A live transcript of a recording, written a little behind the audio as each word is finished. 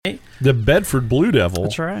The Bedford Blue Devil.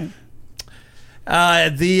 That's right.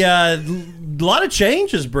 Lot of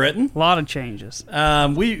changes, Britain. A lot of changes.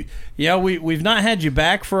 We've not had you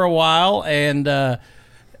back for a while, and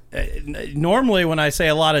normally when I say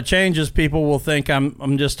a lot of changes, people will think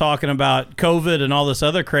I'm just talking about COVID and all this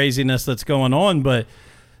other craziness that's going on, but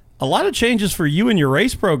a lot of changes for you and your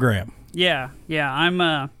race program. Yeah.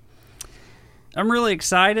 I'm really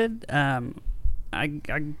excited.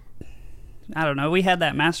 I don't know. We had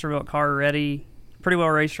that Masterbuilt car ready, pretty well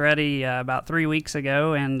race ready about 3 weeks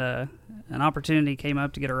ago, and an opportunity came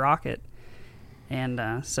up to get a rocket.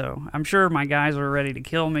 And so I'm sure my guys were ready to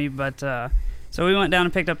kill me, but so we went down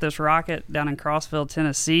and picked up this rocket down in Crossville,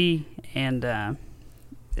 Tennessee, and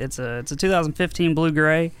it's a 2015 blue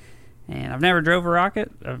gray, and I've never drove a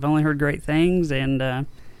rocket. I've only heard great things, and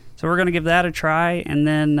so we're going to give that a try, and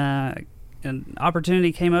then an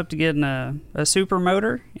opportunity came up to get a super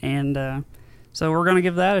motor, and so we're going to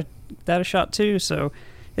give that a shot too. So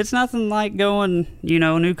it's nothing like going,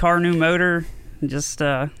 new car, new motor, just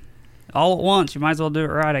all at once. You might as well do it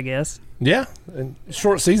right, I guess. Yeah, and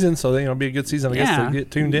short season, so it'll be a good season, I guess, to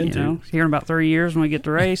get tuned into. Here in about 3 years when we get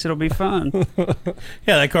to race, it'll be fun. Yeah,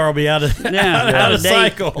 that car will be out of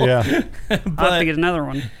cycle. Yeah, I'll have to get another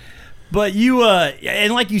one. But you,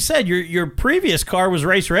 and like you said, your previous car was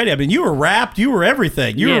race ready. I mean, you were wrapped, you were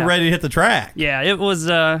everything. You were ready to hit the track. Yeah, it was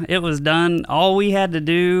done. All we had to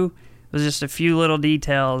do was just a few little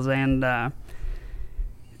details, and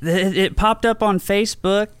it popped up on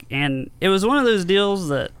Facebook, and it was one of those deals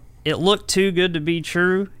that it looked too good to be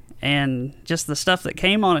true, and just the stuff that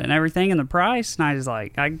came on it and everything and the price,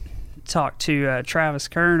 and I talked to Travis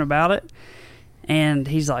Kern about it, and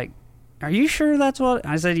he's like, "Are you sure that's what?"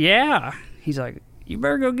 I said, "Yeah." He's like, "You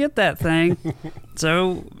better go get that thing."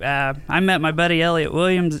 So I met my buddy Elliot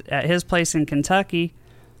Williams at his place in Kentucky,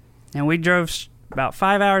 and we drove about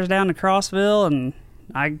 5 hours down to Crossville, and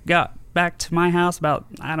I got back to my house about,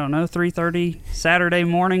 3:30 Saturday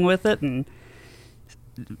morning with it. And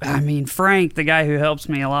I mean, Frank, the guy who helps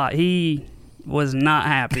me a lot, he was not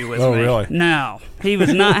happy with me. Oh, really? No, he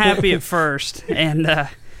was not happy at first. And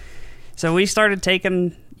so we started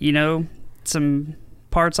taking, some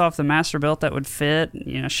parts off the Masterbuilt that would fit,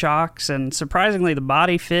 shocks, and surprisingly the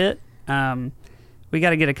body fit. We got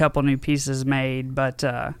to get a couple new pieces made, but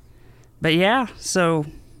yeah, so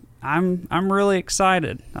I'm really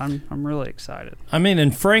excited. I'm really excited. I mean,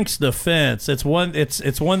 in Frank's defense, it's one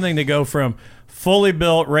thing to go from fully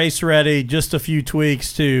built, race ready, just a few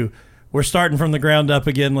tweaks, to we're starting from the ground up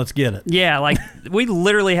again, let's get it. Yeah, like we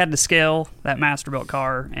literally had to scale that Masterbuilt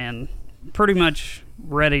car and pretty much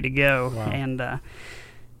ready to go. Wow. And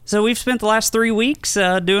so we've spent the last 3 weeks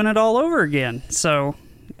doing it all over again. So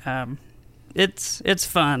it's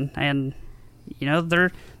fun, and there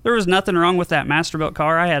was nothing wrong with that Masterbuilt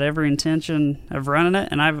car. I had every intention of running it,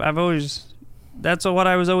 and I've always, that's what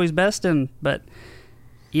I was always best in. But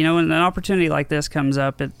when an opportunity like this comes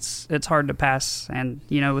up, it's hard to pass. And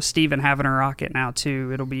with Steven having a rocket now too,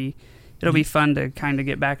 it'll be fun to kind of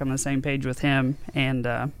get back on the same page with him.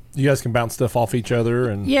 And you guys can bounce stuff off each other,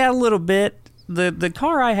 and yeah, a little bit. The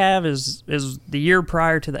car I have is the year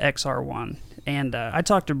prior to the XR1, and I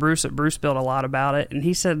talked to Bruce at Bruce Built a lot about it, and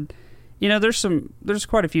he said, there's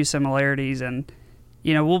quite a few similarities, and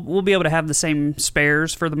we'll be able to have the same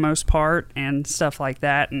spares for the most part and stuff like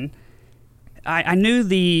that. And I knew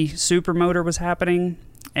the super motor was happening,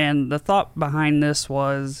 and the thought behind this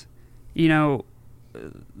was,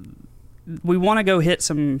 we want to go hit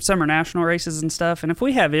some summer national races and stuff, and if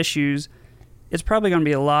we have issues, it's probably going to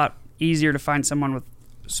be a lot easier to find someone with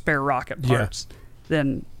spare rocket parts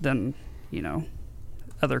than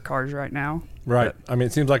other cars right now. Right. But, I mean,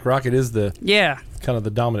 it seems like rocket is the kind of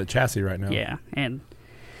the dominant chassis right now. Yeah, and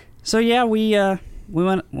so we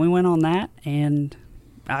went on that, and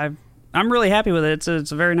I'm really happy with it.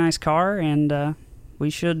 It's a very nice car, and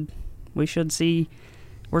we should see.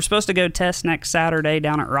 We're supposed to go test next Saturday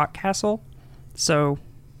down at Rock Castle, so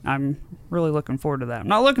I'm really looking forward to that. I'm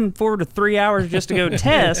not looking forward to 3 hours just to go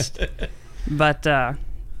test, but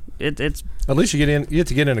it's at least you get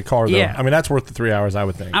to get in a car, though. Yeah. I mean, that's worth the 3 hours, I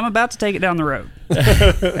would think. I'm about to take it down the road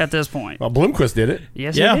at this point. Well, Bloomquist did it.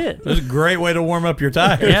 Yes, he did. It was a great way to warm up your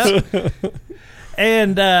tires. Yep.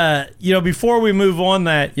 And before we move on,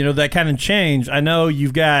 that kind of change, I know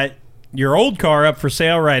you've got your old car up for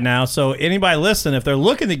sale right now. So anybody listening, if they're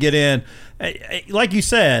looking to get in, like you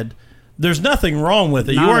said, there's nothing wrong with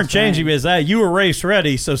it. You weren't changing because you were race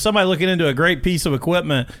ready. So somebody looking into a great piece of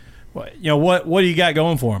equipment, what do you got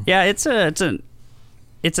going for them? Yeah, it's an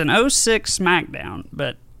 06 Smackdown,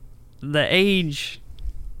 but the age,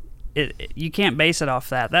 you can't base it off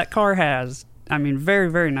that. That car has I mean, very,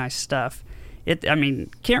 very nice stuff.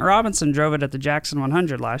 Kent Robinson drove it at the Jackson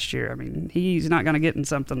 100 last year. I mean, he's not going to get in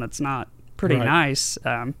something that's not pretty nice.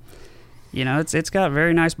 It's got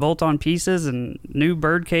very nice bolt-on pieces and new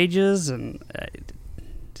bird cages, and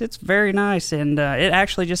it's very nice. And it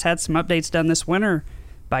actually just had some updates done this winter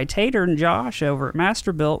by Tater and Josh over at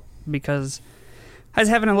Masterbuilt, because I was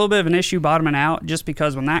having a little bit of an issue bottoming out, just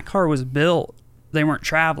because when that car was built, they weren't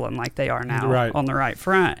traveling like they are now on the right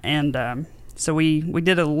front. And so we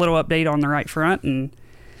did a little update on the right front, and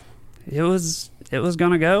it was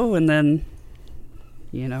going to go, and then,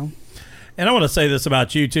 And I want to say this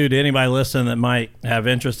about you, too, to anybody listening that might have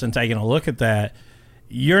interest in taking a look at that.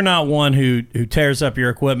 You're not one who tears up your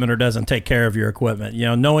equipment or doesn't take care of your equipment.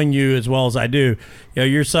 Knowing you as well as I do,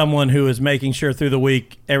 you're someone who is making sure through the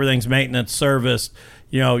week everything's maintenance, serviced,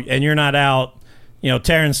 and you're not out,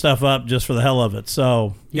 tearing stuff up just for the hell of it.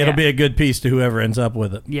 So it'll be a good piece to whoever ends up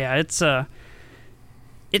with it. Yeah, it's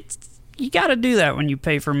you got to do that when you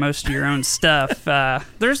pay for most of your own stuff.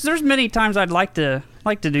 There's many times I'd like to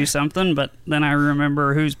do something, but then I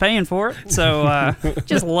remember who's paying for it, so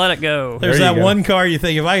just let it go. There's that one car you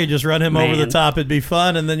think, if I could just run him over the top, it'd be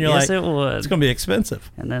fun, and then you're like, it would. It's going to be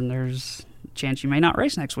expensive. And then there's a chance you may not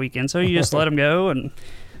race next weekend, so you just let him go, and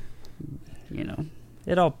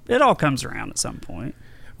it all comes around at some point.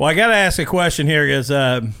 Well, I got to ask a question here, because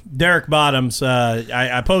Derek Bottoms,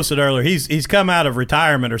 I posted earlier, he's come out of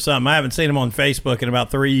retirement or something. I haven't seen him on Facebook in about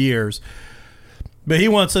 3 years. But he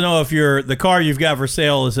wants to know if the car you've got for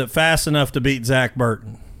sale, is it fast enough to beat Zach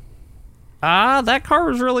Burton? That car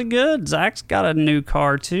was really good. Zach's got a new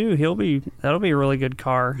car too. That'll be a really good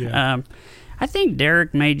car. Yeah. I think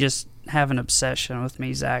Derek may just have an obsession with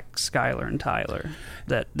me, Zach, Skyler, and Tyler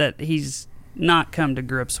that he's not come to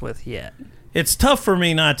grips with yet. It's tough for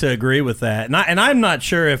me not to agree with that. And I'm not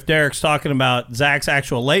sure if Derek's talking about Zach's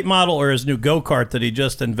actual late model or his new go-kart that he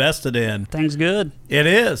just invested in. Thing's good. It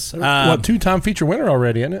is. Two-time feature winner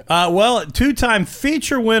already, isn't it? Two-time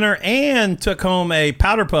feature winner, and took home a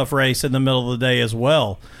powder puff race in the middle of the day as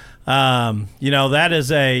well. That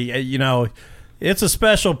is it's a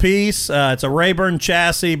special piece. It's a Rayburn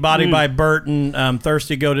chassis, body by Burton,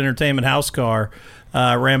 Thirsty Goat Entertainment house car,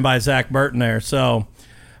 ran by Zach Burton there. So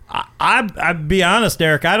I'd be honest,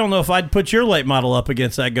 Derek, I don't know if I'd put your late model up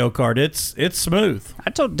against that go-kart. It's smooth. I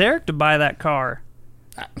told Derek to buy that car.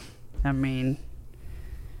 I mean,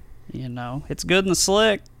 it's good in the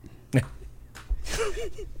slick.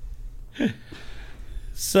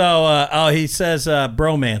 So, he says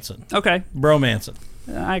bromanson. Okay. Bromanson.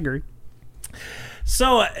 I agree.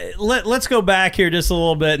 So let's go back here just a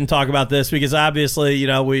little bit and talk about this, because obviously,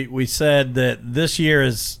 we said that this year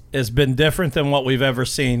has been different than what we've ever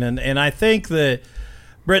seen. And I think that,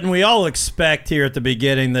 Britain, we all expect here at the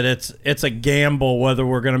beginning that it's a gamble whether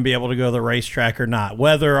we're going to be able to go to the racetrack or not.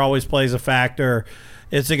 Weather always plays a factor.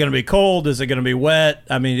 Is it going to be cold? Is it going to be wet?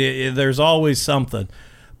 I mean, there's always something.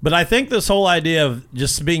 But I think this whole idea of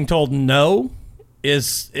just being told no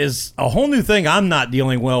is a whole new thing I'm not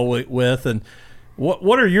dealing well with. And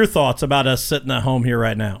what are your thoughts about us sitting at home here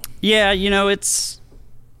right now? Yeah, it's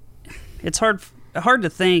hard to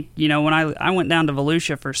think. When I went down to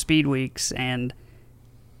Volusia for Speed Weeks, and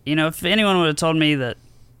if anyone would have told me that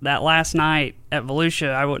last night at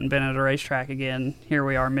Volusia I wouldn't have been at a racetrack again, here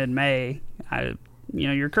we are mid-May,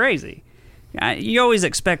 you're crazy. You always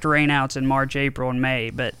expect rainouts in March, April, and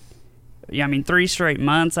May, but 3 straight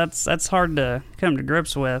months, that's hard to come to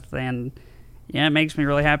grips with, and it makes me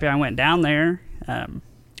really happy I went down there.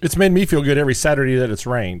 It's made me feel good every Saturday that it's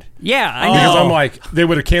rained. Yeah, I know. Because I'm like, they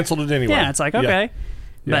would have canceled it anyway. Yeah, it's like, okay.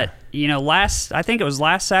 Yeah. But, I think it was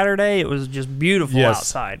last Saturday, it was just beautiful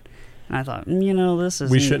outside. And I thought, this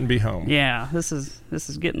is... We shouldn't be home. Yeah, this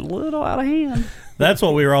is getting a little out of hand. That's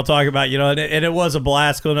what we were all talking about, and it was a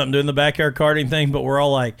blast going up and doing the backyard karting thing, but we're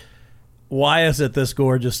all like, why is it this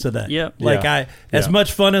gorgeous today? Yep. As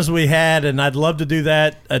much fun as we had, and I'd love to do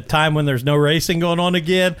that at a time when there's no racing going on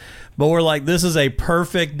again, but we're like, this is a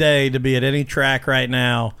perfect day to be at any track right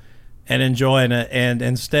now and enjoying it, and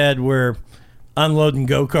instead we're unloading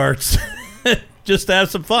go-karts just to have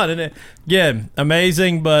some fun. And again,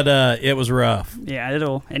 amazing, but it was rough. Yeah,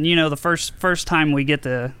 and the first time we get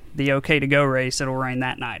the okay to go race, it'll rain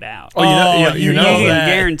that night out. You know can that.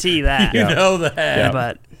 Guarantee that. You know that. Yeah.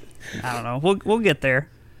 But I don't know. We'll get there.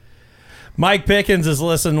 Mike Pickens is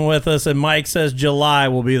listening with us, and Mike says July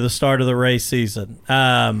will be the start of the race season.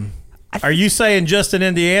 Are you saying just in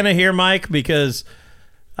Indiana here, Mike? Because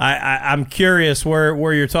I'm curious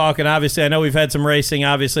where you're talking. Obviously, I know we've had some racing,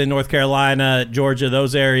 obviously, in North Carolina, Georgia,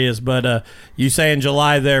 those areas, but you saying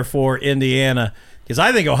July there for Indiana? Because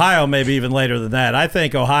I think Ohio may be even later than that. I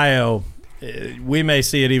think Ohio we may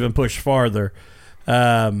see it even push farther.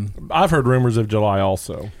 I've heard rumors of July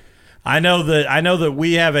also. I know that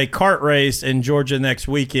we have a kart race in Georgia next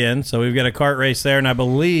weekend, so we've got a kart race there, and I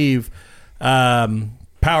believe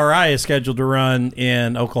Power I is scheduled to run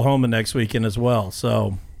in Oklahoma next weekend as well.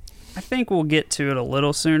 So I think we'll get to it a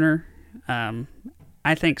little sooner.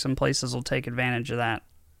 I think some places will take advantage of that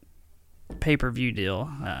pay-per-view deal.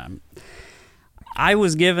 I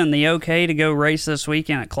was given the okay to go race this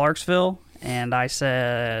weekend at Clarksville, and I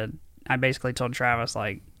basically told Travis,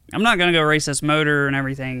 like, I'm not going to go race this motor and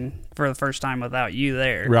everything for the first time without you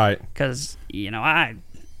there. Right. Because, I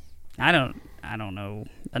don't know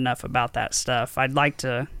enough about that stuff. I'd like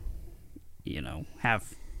to, I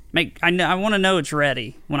want to know it's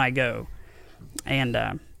ready when I go.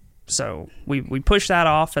 And so we push that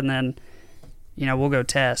off, and then, we'll go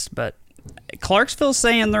test. But Clarksville's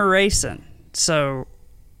saying they're racing. So,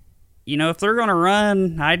 if they're going to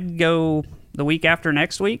run, I'd go the week after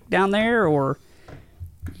next week down there, or,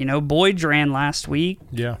 Boyd ran last week.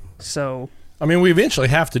 Yeah. So, I mean, we eventually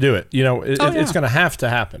have to do it. It's going to have to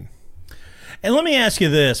happen. And let me ask you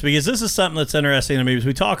this, because this is something that's interesting to me, because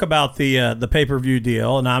we talk about the pay-per-view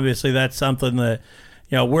deal, and obviously that's something that,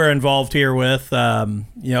 we're involved here with,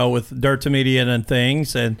 with Dirt to Media and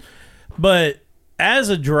things. But as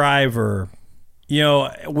a driver,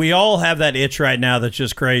 we all have that itch right now that's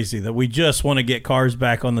just crazy, that we just want to get cars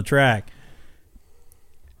back on the track.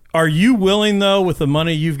 Are you willing, though, with the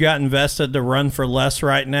money you've got invested, to run for less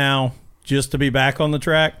right now just to be back on the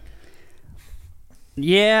track?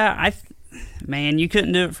 Yeah, man, you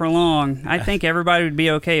couldn't do it for long. I think everybody would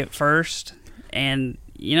be okay at first. And,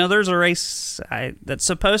 there's a race that's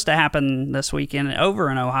supposed to happen this weekend over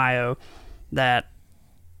in Ohio that,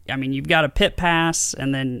 you've got a pit pass,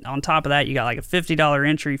 and then on top of that, you got like a $50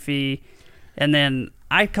 entry fee. And then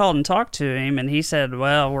I called and talked to him, and he said,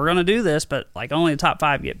 well, we're going to do this, but like only the top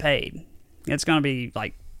 5 get paid. It's going to be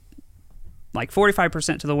like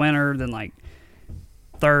 45% to the winner, then like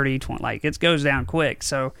 30, 20, like it goes down quick.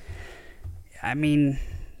 So, I've been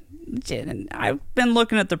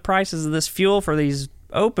looking at the prices of this fuel for these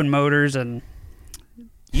open motors, and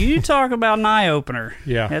you talk about an eye-opener.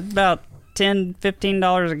 Yeah. It's about $10,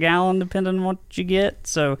 $15 a gallon, depending on what you get.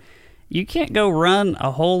 So you can't go run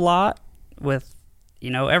a whole lot with,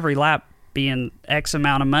 every lap being X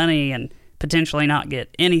amount of money and potentially not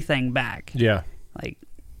get anything back. Yeah. Like,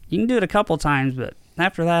 you can do it a couple times, but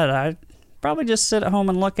after that, I probably just sit at home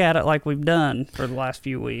and look at it like we've done for the last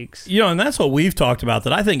few weeks. And that's what we've talked about,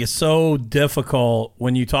 that I think is so difficult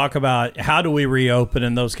when you talk about how do we reopen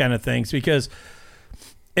and those kind of things, because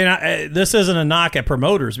this isn't a knock at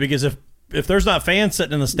promoters, because if there's not fans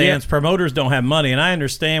sitting in the stands, promoters don't have money. And I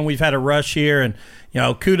understand we've had a rush here, and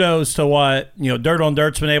kudos to what Dirt on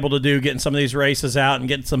Dirt's been able to do, getting some of these races out and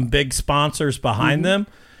getting some big sponsors behind them.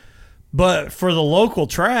 But for the local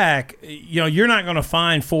track, you're not going to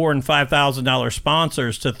find $4,000 and $5,000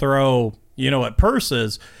 sponsors to throw at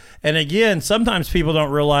purses. And again, sometimes people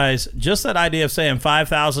don't realize just that idea of saying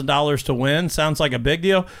 $5,000 to win sounds like a big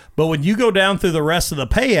deal, but when you go down through the rest of the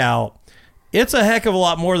payout, it's a heck of a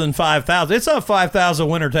lot more than $5,000. It's a $5,000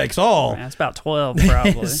 winner takes all. It's about 12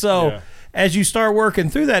 probably. So as you start working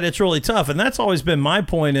through that, it's really tough. And that's always been my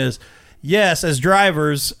point is, yes, as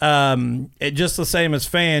drivers, just the same as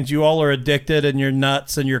fans, you all are addicted and you're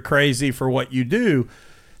nuts and you're crazy for what you do.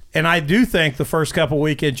 And I do think the first couple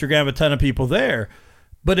weekends you're going to have a ton of people there.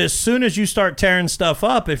 But as soon as you start tearing stuff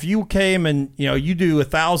up, if you came and you do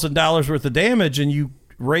 $1,000 worth of damage and you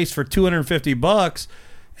race for $250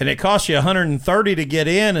 and it costs you $130 to get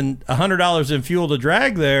in and $100 in fuel to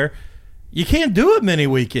drag there, you can't do it many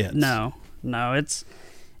weekends. No, it's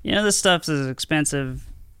this stuff's as expensive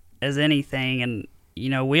as anything, and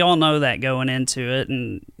we all know that going into it,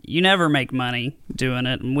 and you never make money doing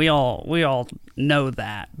it, and we all know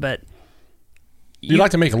that. But you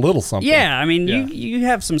like to make a little something. Yeah, you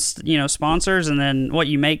have some sponsors, and then what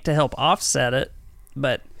you make to help offset it.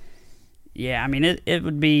 But yeah,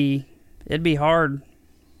 it'd be hard.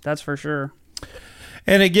 That's for sure.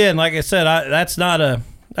 And again, like I said, that's not a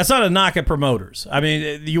knock at promoters.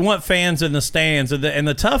 You want fans in the stands, and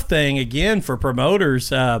the tough thing again for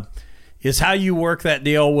promoters is how you work that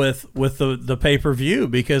deal with the pay-per-view.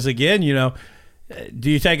 Because again, do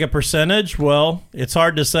you take a percentage? Well, it's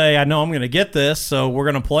hard to say. I know I'm going to get this, so we're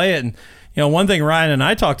going to play it. And one thing Ryan and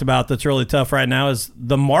I talked about that's really tough right now is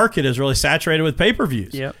the market is really saturated with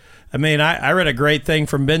pay-per-views. Yep. I read a great thing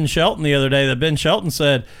from Ben Shelton the other day that Ben Shelton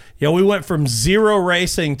said, we went from zero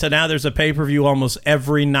racing to now there's a pay-per-view almost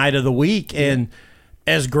every night of the week. And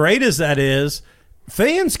as great as that is,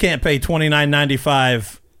 fans can't pay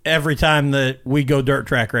 $29.95 every time that we go dirt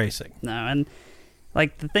track racing. No, and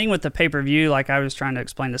like the thing with the pay-per-view, like I was trying to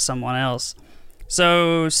explain to someone else.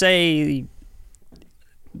 So say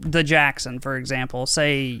the Jackson, for example,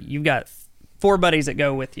 say you've got 4 buddies that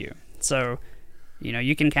go with you. So,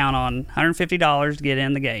 you can count on $150 to get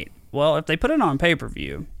in the gate. Well, if they put it on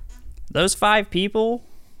pay-per-view, those 5 people,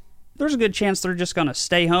 there's a good chance they're just going to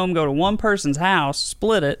stay home, go to one person's house,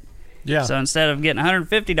 split it. Yeah. So instead of getting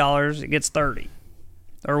 $150, it gets $30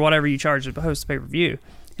 or whatever you charge to host the pay-per-view.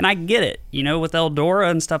 And I get it, with Eldora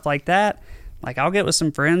and stuff like that. Like, I'll get with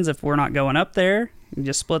some friends if we're not going up there and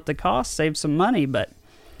just split the cost, save some money. But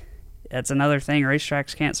that's another thing.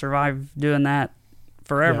 Racetracks can't survive doing that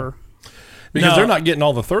forever. Yeah. Because they're not getting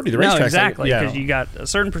all the 30. The racetracks. No, exactly. Because you got a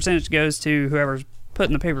certain percentage goes to whoever's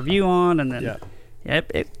putting the pay-per-view on, and then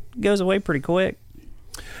it goes away pretty quick.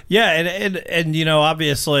 Yeah, and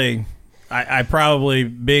obviously, I probably,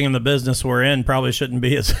 being in the business we're in, probably shouldn't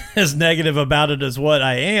be as negative about it as what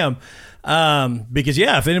I am. Because,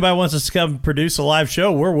 if anybody wants us to come produce a live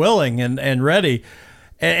show, we're willing and ready.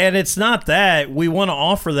 And it's not that. We want to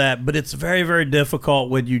offer that, but it's very, very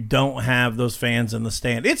difficult when you don't have those fans in the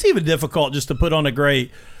stand. It's even difficult just to put on a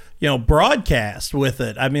great, broadcast with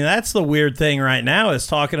it. I mean, that's the weird thing right now is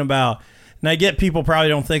talking about, and I get people probably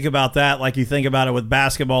don't think about that like you think about it with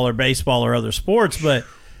basketball or baseball or other sports, but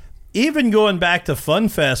even going back to Fun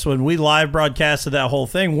Fest when we live broadcasted that whole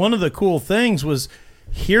thing, one of the cool things was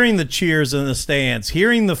hearing the cheers in the stands,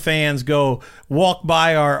 hearing the fans go walk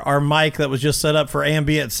by our mic that was just set up for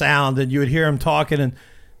ambient sound, and you would hear them talking. And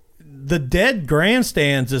the dead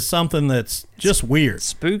grandstands is something that's just weird.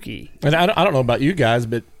 Spooky. And I don't know about you guys,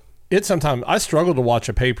 but sometimes I struggle to watch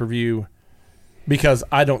a pay-per-view because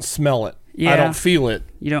I don't smell it. Yeah. I don't feel it.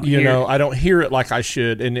 You don't hear it. I don't hear it like I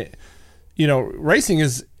should. And, racing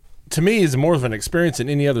is, to me, is more of an experience than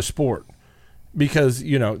any other sport. Because,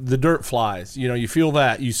 the dirt flies, you feel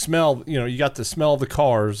that, you smell, you got the smell of the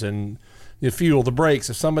cars and you feel the brakes.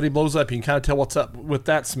 If somebody blows up, you can kind of tell what's up with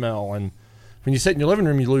that smell. And when you sit in your living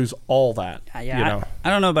room, you lose all that. Yeah, I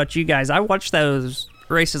don't know about you guys. I watched those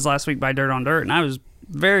races last week by Dirt on Dirt, and I was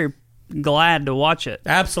very glad to watch it.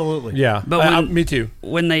 Absolutely. Yeah, but me too.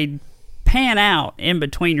 When they pan out in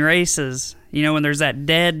between races, when there's that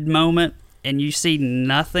dead moment and you see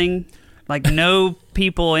nothing, like no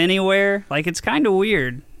people anywhere, like it's kind of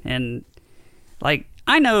weird. And like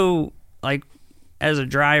I know, like as a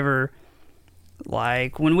driver,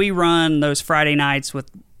 like when we run those Friday nights when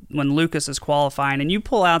Lucas is qualifying and you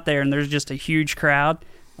pull out there and there's just a huge crowd,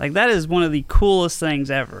 like that is one of the coolest things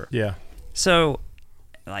ever. Yeah. So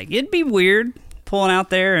like it'd be weird pulling out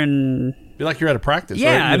there and be like you're at a practice.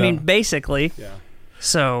 Yeah, right? I mean basically. Yeah.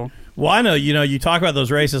 So well, I know, you talk about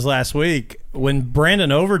those races last week when Brandon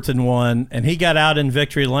Overton won and he got out in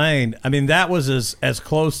victory lane. I mean, that was as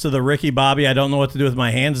close to the Ricky Bobby, I don't know what to do with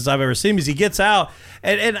my hands as I've ever seen, because he gets out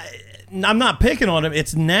and I'm not picking on him.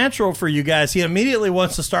 It's natural for you guys. He immediately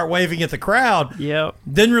wants to start waving at the crowd. Yep.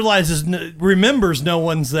 Then remembers no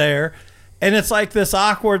one's there. And it's like this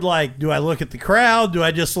awkward, like, do I look at the crowd? Do I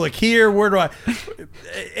just look here? Where do I?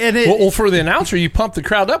 And well, for the announcer, you pump the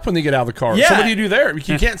crowd up when they get out of the car. Yeah. So what do you do there?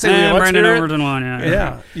 You can't say, Brandon Overton won.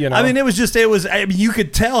 Yeah. I mean, I mean, you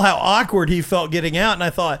could tell how awkward he felt getting out. And I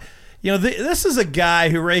thought, this is a guy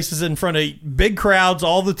who races in front of big crowds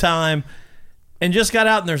all the time and just got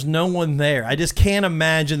out and there's no one there. I just can't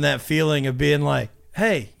imagine that feeling of being like,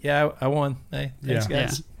 hey, yeah, I won. Hey, thanks,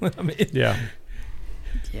 guys. Yeah. I mean,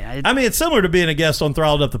 Yeah. It's similar to being a guest on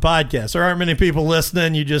Throttled Up the podcast. There aren't many people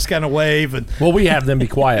listening. You just kind of wave. Well, we have them be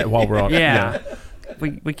quiet while we're on. Yeah.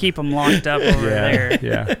 We keep them locked up over there.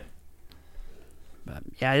 Yeah. But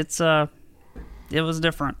yeah, it was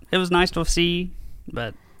different. It was nice to see,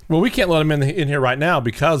 but. Well, we can't let them in here right now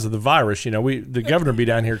because of the virus. The governor be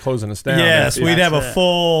down here closing us down. Yes, we'd have a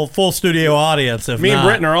full studio audience. If me and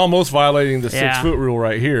Britain are almost violating the 6-foot rule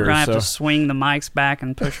right here. We're gonna have to swing the mics back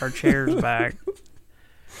and push our chairs back.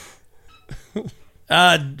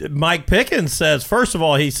 Mike Pickens says, first of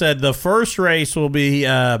all, he said the first race will be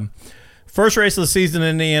first race of the season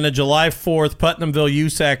in Indiana, July 4th, Putnamville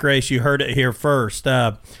USAC race. You heard it here first.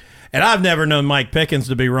 And I've never known Mike Pickens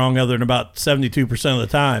to be wrong other than about 72% of the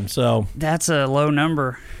time. So that's a low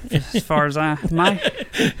number as far as I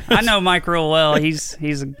know Mike real well.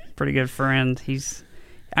 He's a pretty good friend. He's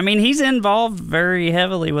involved very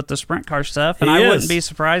heavily with the sprint car stuff, and I wouldn't be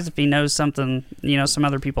surprised if he knows something, some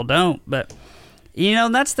other people don't. But,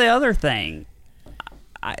 that's the other thing.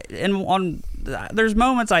 There's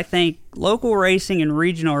moments I think local racing and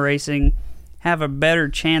regional racing have a better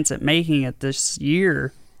chance at making it this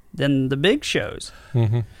year than the big shows.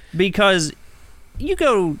 Mm-hmm. Because you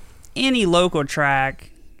go any local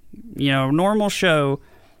track normal show,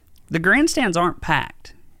 the grandstands aren't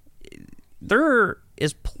packed. There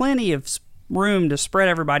is plenty of room to spread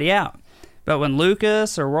everybody out. But when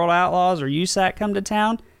Lucas or World Outlaws or USAC come to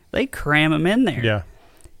town, they cram them in there.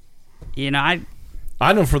 Yeah.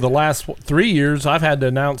 I know for the last 3 years, I've had to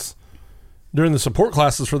announce during the support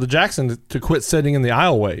classes for the Jackson to quit sitting in the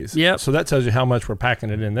aisleways. Yep. So that tells you how much we're packing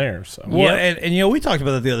it in there. So. Well, and we talked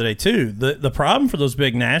about that the other day too. The problem for those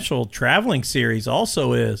big national traveling series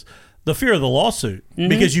also is the fear of the lawsuit,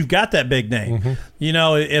 because you've got that big name.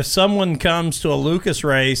 If someone comes to a Lucas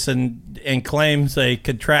race and claims they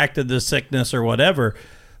contracted the sickness or whatever,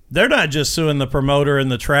 they're not just suing the promoter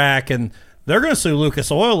and the track, and they're going to sue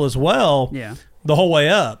Lucas Oil as well. Yeah. The whole way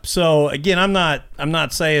up. So again, I'm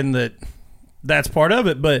not saying that that's part of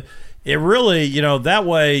it, but it really, that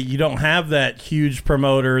way you don't have that huge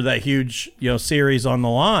promoter, that huge, series on the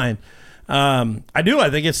line. I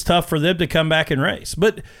think it's tough for them to come back and race.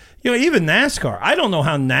 But, even NASCAR, I don't know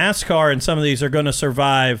how NASCAR and some of these are going to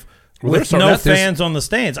survive with no fans on the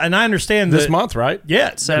stands. And I understand this month, right?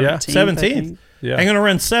 Yeah. 17th. Yeah. I'm going to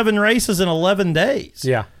run 7 races in 11 days.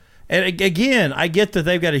 Yeah. And again, I get that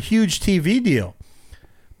they've got a huge TV deal.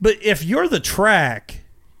 But if you're the track,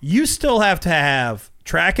 you still have to have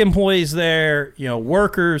track employees there,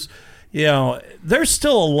 workers. There's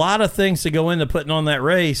still a lot of things to go into putting on that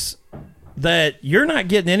race that you're not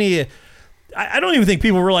getting any. I don't even think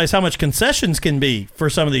people realize how much concessions can be for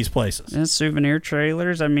some of these places. And souvenir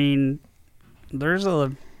trailers. I mean, there's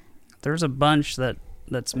a bunch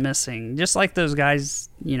that's missing. Just like those guys,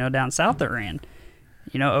 down south that ran.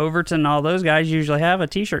 Overton, all those guys usually have a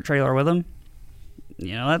T-shirt trailer with them.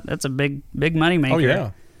 That's a big money maker. Oh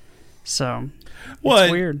yeah. So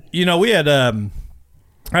it's weird. We had I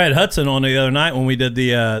had Hudson on the other night when we did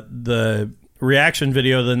the reaction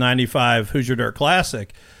video of the 95 Hoosier Dirt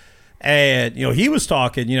Classic. And, he was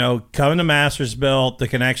talking, coming to Mastersville, the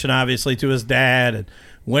connection obviously to his dad, and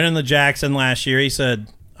winning the Jackson last year. He said,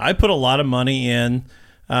 I put a lot of money in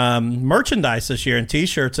merchandise this year and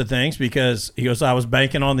T-shirts and things, because he goes, I was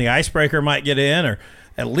banking on the Icebreaker might get in, or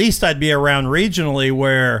at least I'd be around regionally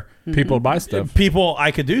where people buy stuff. I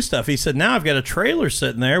could do stuff. He said, now I've got a trailer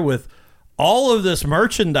sitting there with all of this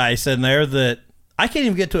merchandise in there that I can't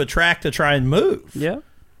even get to a track to try and move. Yeah.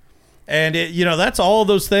 And that's all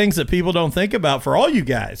those things that people don't think about for all you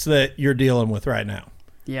guys that you're dealing with right now.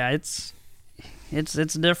 Yeah, it's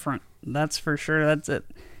different. That's for sure. That's it.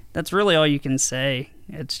 That's really all you can say.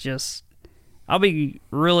 It's just, I'll be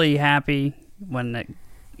really happy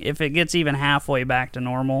if it gets even halfway back to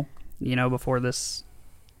normal, before this.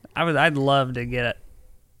 I'd love to get it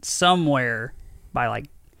somewhere by like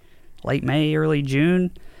late May, early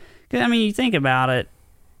June. 'Cause, you think about it.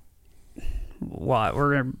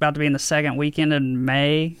 We're about to be in the second weekend in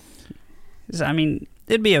May.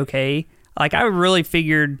 It'd be okay. Like, I really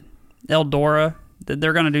figured Eldora that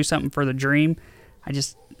they're going to do something for the Dream. I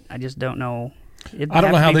just don't know. I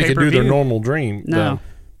don't know how they could do their normal Dream. No. Though.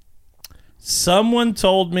 Someone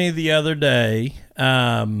told me the other day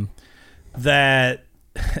that,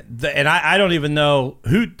 and I don't even know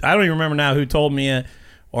who. I don't even remember now who told me it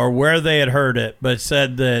or where they had heard it, but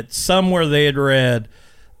said that somewhere they had read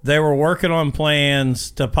they were working on plans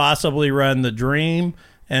to possibly run the Dream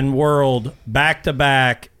and World back to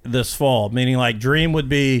back this fall. Meaning, like, Dream would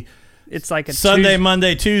be it's like a Sunday,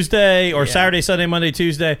 Monday, Tuesday, or Saturday, Sunday, Monday,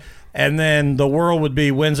 Tuesday, and then the World would be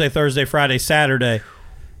Wednesday, Thursday, Friday, Saturday.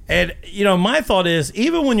 And my thought is,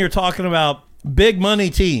 even when you're talking about big money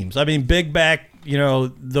teams, big back,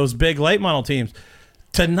 those big late model teams,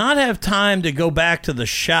 to not have time to go back to the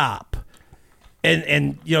shop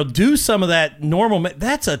and do some of that normal,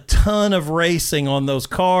 that's a ton of racing on those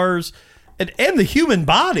cars and the human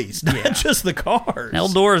bodies, not just the cars.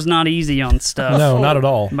 Eldora is not easy on stuff. No, not at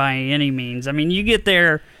all. By any means. You get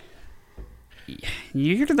there,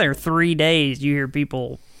 you're there 3 days, you hear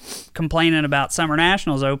people complaining about Summer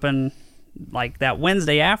Nationals open like that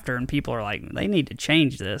Wednesday after, and people are like, they need to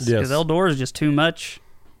change this because Eldora is just too much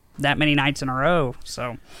that many nights in a row.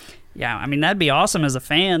 So yeah, that'd be awesome as a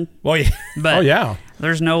fan. Well, yeah. But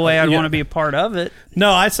there's no way I'd want to be a part of it.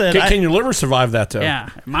 No, I said, can your liver survive that though?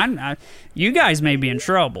 Yeah, you guys may be in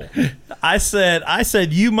trouble. I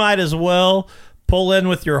said you might as well pull in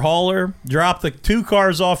with your hauler, drop the 2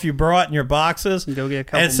 cars off you brought in your boxes, and go get a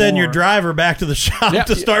couple and send more. your driver back to the shop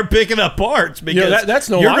to start picking up parts, because that's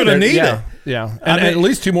no you're going to need it. Yeah, and at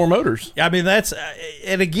least 2 more motors. That's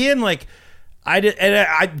and again, like,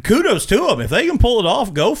 I kudos to them. If they can pull it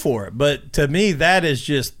off, go for it. But to me, that is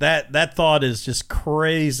just that thought is just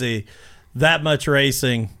crazy. That much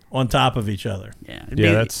racing on top of each other. Yeah, it'd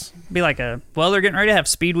be like they're getting ready to have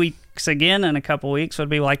Speed Week weeks again in a couple weeks would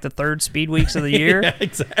be like the third speed weeks of the year. Yeah,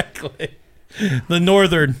 exactly. The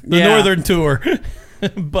northern tour.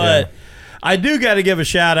 But I do got to give a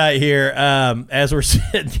shout out here as we're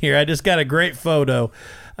sitting here. I just got a great photo.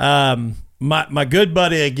 My good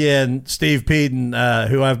buddy again, Steve Peden,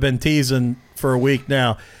 who I've been teasing for a week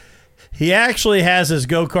now. He actually has his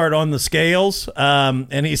go-kart on the scales,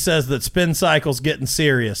 and he says that Spin Cycle's getting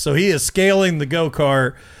serious. So he is scaling the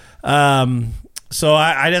go-kart. So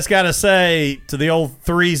I just got to say to the old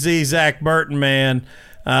 3Z Zach Burton, man,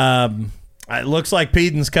 it looks like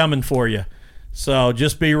Peden's coming for you. So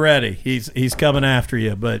just be ready. He's coming after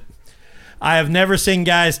you. But I have never seen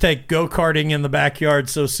guys take go-karting in the backyard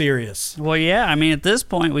so serious. Well, yeah. I mean, at this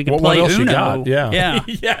point, we can What play else you Uno. got? Yeah. Yeah.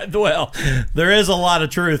 Yeah, well, there is a lot of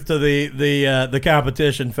truth to the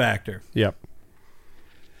competition factor. Yep.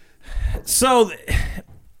 So,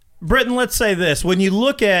 Britain, let's say this. When you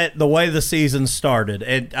look at the way the season started,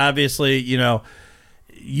 and obviously,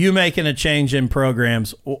 you making a change in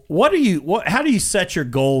programs, how do you set your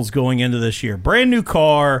goals going into this year? Brand new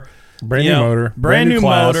car, Brand new motor, brand new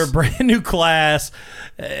class. motor, brand new class,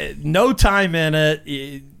 no time in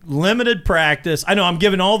it, limited practice. I know I'm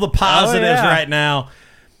giving all the positives right now.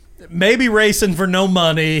 Maybe racing for no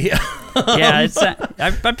money. Yeah,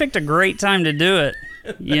 I picked a great time to do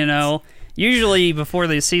it. Usually before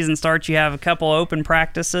the season starts, you have a couple open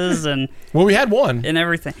practices and we had one and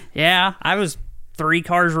everything. Yeah, I was 3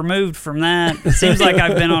 cars removed from that. It seems like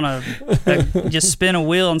I've been on just spin a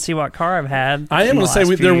wheel and see what car I've had. I am going to say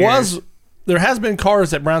there has been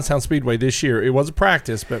cars at Brownstown Speedway this year. It was a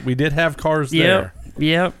practice, but we did have cars there.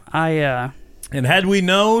 Yep. And had we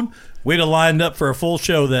known, we'd have lined up for a full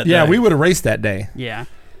show that day. Yeah, we would have raced that day. Yeah.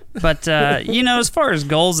 But, as far as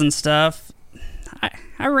goals and stuff,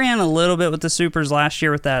 I ran a little bit with the Supers last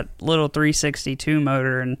year with that little 362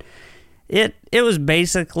 motor, and it was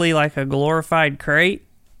basically like a glorified crate.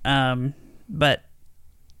 But,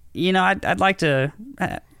 I'd like to...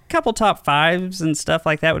 a couple top 5s and stuff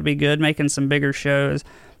like that would be good, making some bigger shows.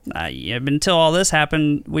 Until all this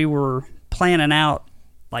happened, we were planning out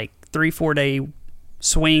like 3-4 day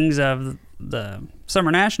swings of the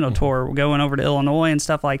Summer National Tour, going over to Illinois and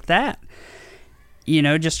stuff like that.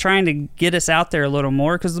 Just trying to get us out there a little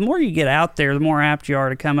more, because the more you get out there, the more apt you are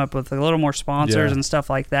to come up with a little more sponsors and stuff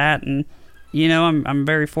like that. And I'm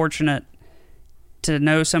very fortunate to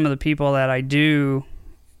know some of the people that I do,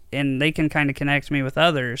 and they can kind of connect me with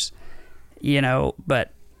others,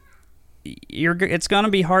 but it's going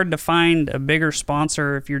to be hard to find a bigger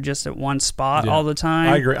sponsor if you're just at one spot all the time.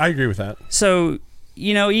 I agree with that. So,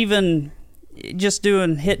 even just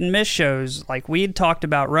doing hit and miss shows, like we had talked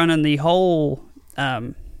about running the whole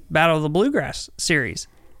Battle of the Bluegrass series.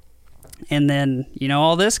 And then,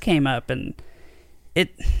 all this came up, and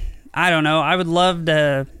I don't know, I would love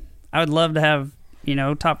to have,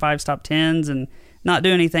 top 5s, top 10s, and not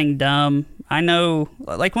do anything dumb. I know,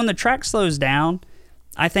 like when the track slows down,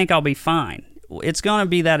 I think I'll be fine. It's going to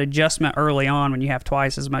be that adjustment early on when you have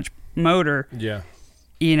twice as much motor. Yeah.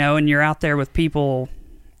 And you're out there with people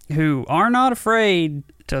who are not afraid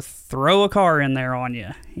to throw a car in there on you.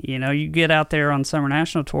 You get out there on Summer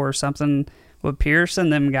National Tour or something with Pierce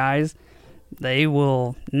and them guys, they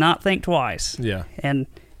will not think twice. Yeah. And,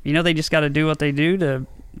 they just got to do what they do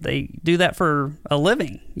they do that for a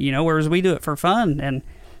living, whereas we do it for fun, and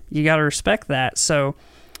you got to respect that. So,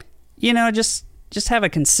 just have a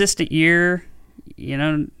consistent year,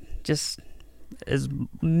 just as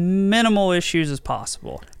minimal issues as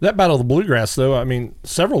possible. That Battle of the Bluegrass, though, I mean,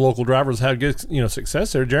 several local drivers had good,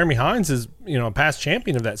 success there. Jeremy Hines is, a past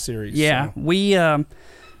champion of that series. Yeah, so.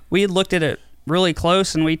 We had looked at it really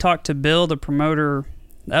close, and we talked to Bill, the promoter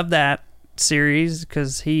of that series,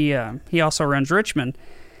 because he also runs Richmond.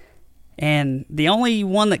 And the only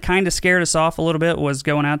one that kind of scared us off a little bit was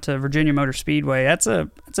going out to Virginia Motor Speedway. That's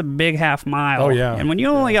a big half mile. Oh, yeah. And when you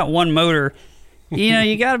only got one motor,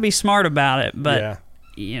 you got to be smart about it. But,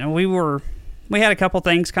 we had a couple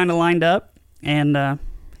things kind of lined up, and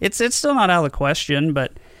it's still not out of the question,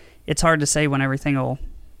 but it's hard to say when everything will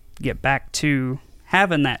get back to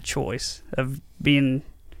having that choice of being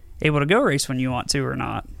able to go race when you want to or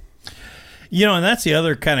not. And that's the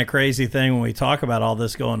other kind of crazy thing when we talk about all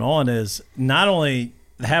this going on is not only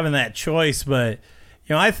having that choice, but,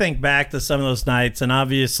 I think back to some of those nights, and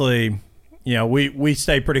obviously, we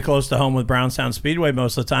stay pretty close to home with Brownstown Speedway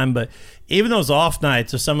most of the time, but even those off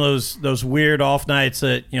nights or some of those weird off nights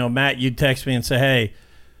that, Matt, you'd text me and say, hey,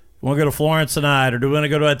 want to go to Florence tonight, or do we want to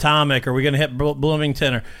go to Atomic, or are we going to hit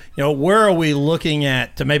Bloomington, or, where are we looking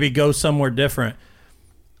at to maybe go somewhere different?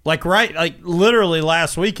 Like literally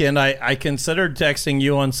last weekend, I considered texting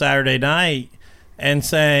you on Saturday night and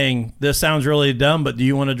saying, this sounds really dumb, but do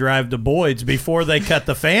you want to drive to Boyd's before they cut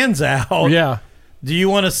the fans out? Yeah. Do you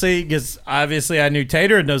want to see, because obviously I knew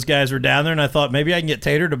Tater and those guys were down there, and I thought maybe I can get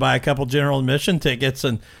Tater to buy a couple general admission tickets,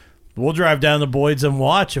 and we'll drive down to Boyd's and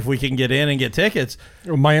watch if we can get in and get tickets.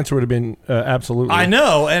 Well, my answer would have been absolutely. I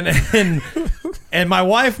know, and my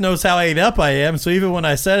wife knows how ate up I am, so even when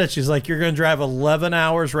I said it, she's like, you're going to drive 11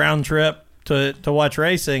 hours round trip to watch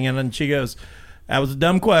racing, and then she goes, that was a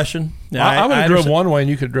dumb question. I would have drove one way and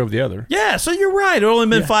you could have drove the other. Yeah, so you're right. It only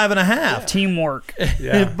been 5.5. Teamwork.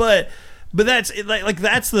 Yeah. But that's like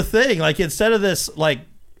that's the thing. Like, instead of this, like,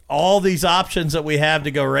 all these options that we have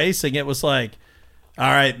to go racing, it was like, all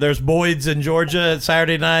right, there's Boyd's in Georgia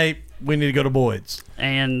Saturday night. We need to go to Boyd's.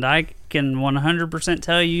 And I can 100%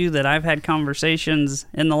 tell you that I've had conversations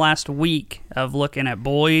in the last week of looking at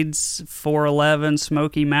Boyd's, 411,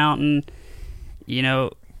 Smoky Mountain,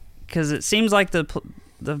 because it seems like the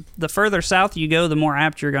further south you go, the more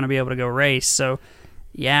apt you're going to be able to go race. So,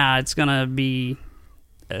 yeah, it's going to be,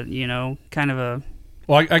 kind of a...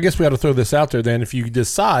 Well, I guess we ought to throw this out there then. If you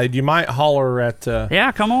decide, you might holler at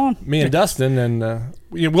yeah, come on, me and Dustin, and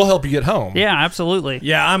we'll help you get home. Yeah, absolutely.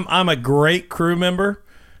 Yeah, I'm a great crew member.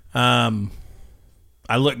 I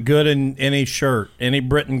look good in any shirt, any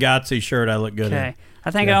Britan Godsey shirt. I look good in. Okay,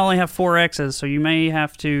 I think I only have 4Xs, so you may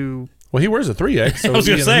have to... Well, he wears a 3X. So I was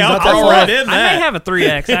going to say, he's I'll not that crawl far right off. in I that. may have a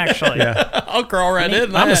 3X, actually. Yeah. I'll crawl right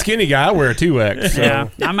in that. I'm a skinny guy. I wear a 2X. So. Yeah,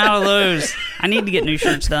 I'm out of those. I need to get new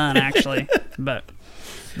shirts done, actually. But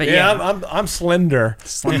yeah, I'm slender.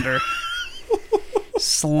 Slender.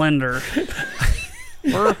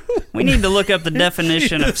 We need to look up the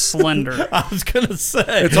definition of slender. I was going to say.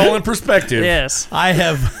 It's all in perspective. Yes.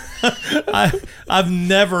 I've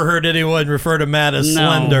never heard anyone refer to Matt as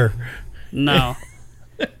slender. No.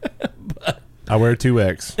 I wear a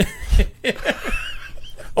 2X.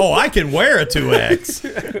 Oh, I can wear a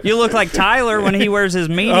 2X. You look like Tyler when he wears his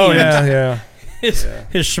mediums. Oh, yeah. His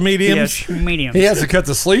mediums. Yeah, mediums. He has to cut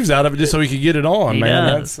the sleeves out of it just so he can get it on, He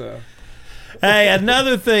man. does. That's Hey,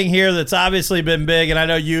 another thing here that's obviously been big, and I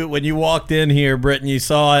know you, when you walked in here, Britain, you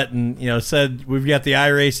saw it and said we've got the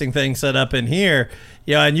iRacing thing set up in here.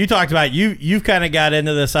 And you talked about you've kind of got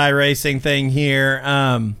into this iRacing thing here.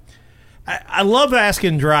 I love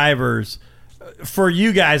asking drivers, for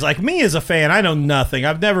you guys, like me as a fan, I know nothing.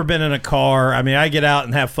 I've never been in a car. I mean, I get out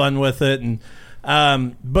and have fun with it, and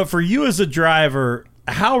but for you as a driver,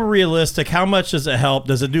 how realistic? How much does it help?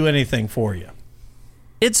 Does it do anything for you?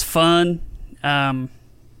 It's fun.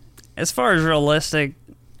 As far as realistic,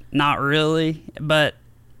 not really. But,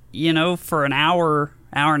 for an hour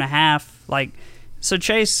and a half, so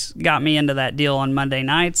Chase got me into that deal on Monday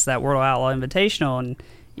nights, that World Outlaw Invitational, and,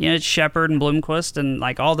 it's Shepard and Bloomquist and,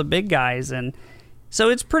 all the big guys. And so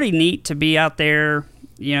it's pretty neat to be out there,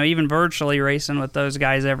 even virtually racing with those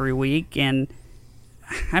guys every week. And,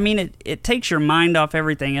 I mean, it takes your mind off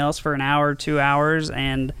everything else for an hour, 2 hours,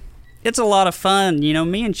 and it's a lot of fun.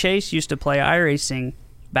 Me and Chase used to play iRacing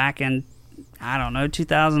back in,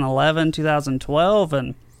 2011, 2012,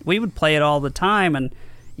 and we would play it all the time. And,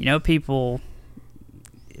 people,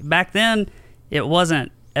 back then, it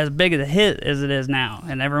wasn't as big of a hit as it is now.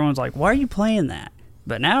 And everyone's like, why are you playing that?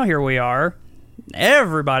 But now here we are.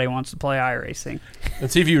 Everybody wants to play iRacing.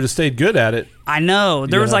 and see if you would have stayed good at it. I know.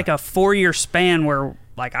 There was Yeah. a 4-year span where,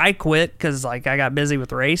 I quit because, I got busy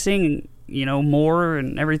with racing and, more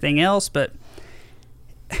and everything else. But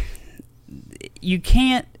you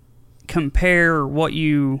can't compare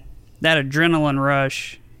that adrenaline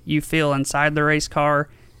rush you feel inside the race car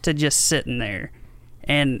to just sitting there.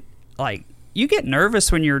 And, you get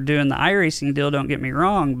nervous when you're doing the iRacing deal, don't get me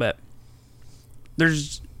wrong, but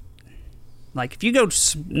there's, if you go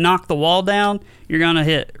knock the wall down, you're going to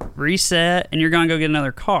hit reset and you're going to go get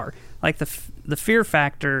another car. The fear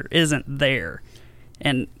factor isn't there.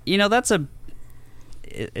 And, that's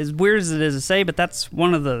as weird as it is to say, but that's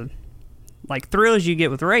one of the, thrills you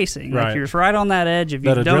get with racing. Right. You're just right on that edge if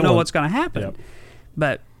you That don't know adrenaline. what's going to happen. Yep.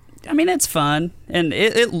 But, I mean, it's fun. And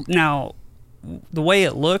it now, the way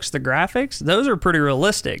it looks, the graphics, those are pretty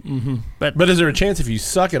realistic. Mm-hmm. But is there a chance if you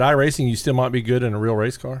suck at iRacing, you still might be good in a real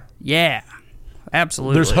race car? Yeah,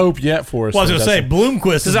 absolutely. There's hope yet for us. Well, I was going to say,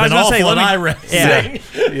 Bloomquist has been awful in iRacing.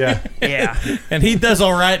 Yeah. Yeah. Yeah. And he does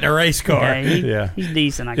all right in a race car. Yeah, he's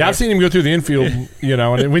decent, I Yeah, I've guess. seen him go through the infield,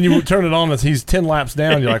 and when you turn it on, he's 10 laps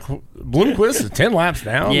down. You're like, Bloomquist is 10 laps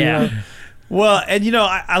down? Yeah. Well, and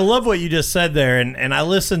I love what you just said there, and I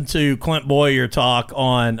listened to Clint Boyer talk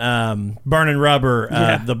on Burning Rubber,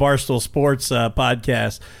 the Barstool Sports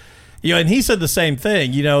podcast, and he said the same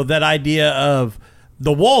thing, that idea of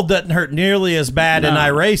the wall doesn't hurt nearly as bad in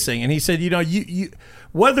iRacing, and he said,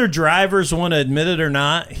 whether drivers want to admit it or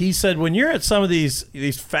not, he said when you're at some of these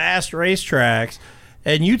fast racetracks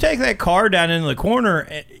and you take that car down into the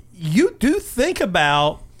corner, you do think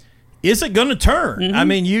about, is it going to turn? Mm-hmm. I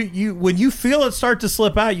mean, you when you feel it start to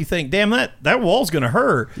slip out, you think, damn, that wall's going to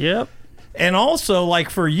hurt. Yep. And also, like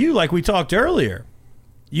for you, like we talked earlier,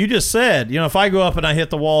 you just said, if I go up and I hit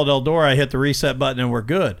the wall at Eldora, I hit the reset button and we're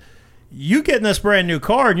good. You get in this brand new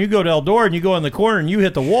car and you go to Eldora and you go in the corner and you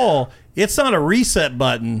hit the wall, it's not a reset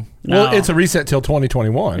button. Well, No. it's a reset till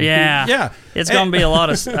 2021. Yeah. Yeah. It's going to be a lot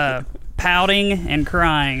of pouting and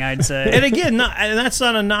crying, I'd say. And again, and that's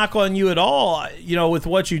not a knock on you at all, with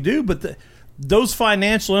what you do, but those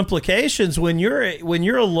financial implications when you're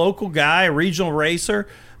a local guy, a regional racer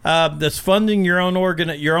that's funding your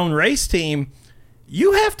own race team,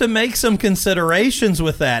 you have to make some considerations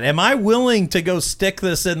with that. Am I willing to go stick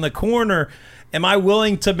this in the corner? Am I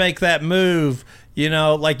willing to make that move?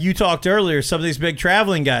 Like you talked earlier, some of these big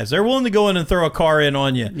traveling guys, they're willing to go in and throw a car in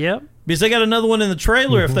on you. Yep. Because they got another one in the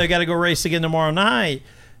trailer if they got to go race again tomorrow night.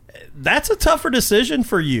 That's a tougher decision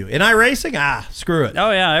for you. In iRacing, screw it.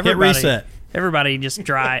 Oh, yeah. Hit reset. Everybody just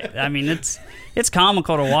drive. I mean, it's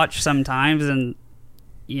comical to watch sometimes, and,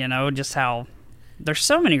 just how there's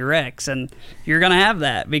so many wrecks, and you're going to have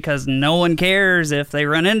that because no one cares if they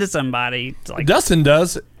run into somebody. It's like, Dustin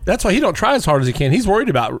does. That's why he don't try as hard as he can. He's worried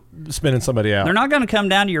about spinning somebody out. they're not going to come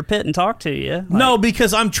down to your pit and talk to you. No,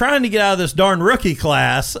 because I'm trying to get out of this darn rookie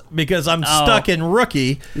class because I'm stuck in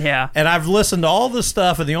rookie. Yeah. And I've listened to all this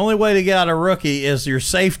stuff, and the only way to get out of rookie is your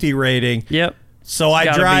safety rating. Yep. So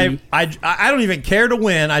I drive. I don't even care to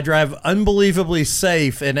win. I drive unbelievably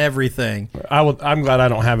safe in everything. I'm glad I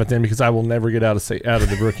don't have it then because I will never get out of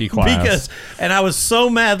the rookie class. And I was so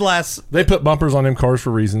mad they put bumpers on them cars for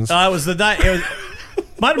reasons. It was the night.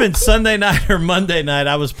 Might have been Sunday night or Monday night.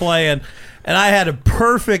 I was playing, and I had a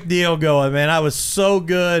perfect deal going. Man, I was so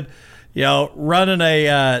good. Running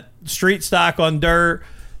a street stock on dirt.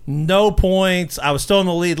 No points. I was still in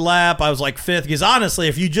the lead lap. I was like fifth. Because honestly,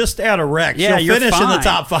 if you just stay out of wrecks, you'll finish in the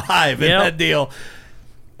top 5 in that deal.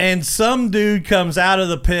 And some dude comes out of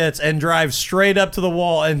the pits and drives straight up to the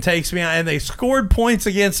wall and takes me out. And they scored points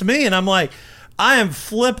against me. And I'm like, I am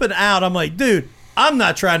flipping out. I'm like, dude, I'm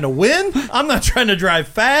not trying to win. I'm not trying to drive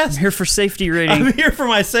fast. I'm here for safety rating. I'm here for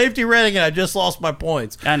my safety rating, and I just lost my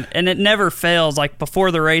points. And it never fails. Like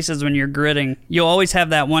before the races when you're gridding, you'll always have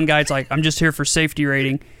that one guy that's like, I'm just here for safety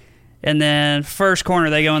rating. And then first corner,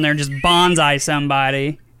 they go in there and just bonsai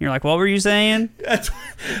somebody. You're like, what were you saying?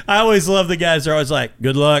 I always love the guys that are always like,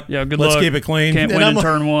 good luck. Yeah, good Let's luck. keep it clean. Can't win in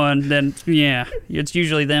turn one. Then, yeah, it's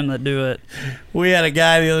usually them that do it. We had a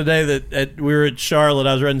guy the other day that we were at Charlotte.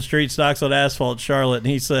 I was running street stocks on asphalt at Charlotte, and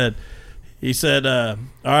he said, all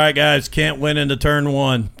right, guys, can't win into turn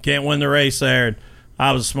one. Can't win the race there. And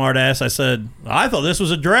I was a smart ass. I said, I thought this was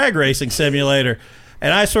a drag racing simulator.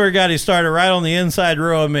 And I swear to God, he started right on the inside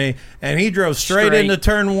row of me, and he drove straight into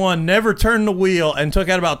turn one, never turned the wheel, and took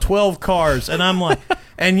out about 12 cars. And I'm like,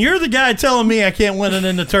 and you're the guy telling me I can't win it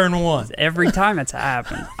into turn one. Every time it's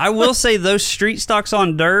happened. I will say those street stocks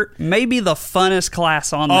on dirt may be the funnest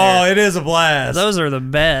class on there. Oh, it is a blast. Those are the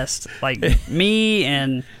best. Like me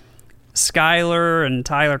and Skyler and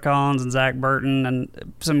Tyler Collins and Zach Burton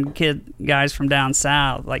and some guys from down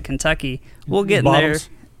south, like Kentucky, we'll get in Bottoms?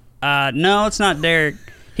 there. No, it's not Derek.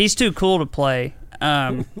 He's too cool to play.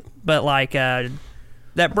 But like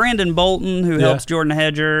that Brandon Bolton who helps Jordan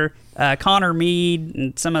Hedger, Connor Mead,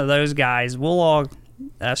 and some of those guys, we'll all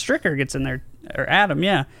Stricker gets in there, or Adam,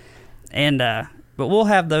 yeah. And but we'll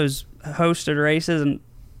have those hosted races, and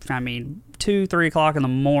I mean 2-3 o'clock in the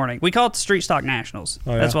morning. We call it the Street Stock Nationals.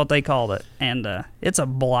 Oh, yeah. That's what they called it, and it's a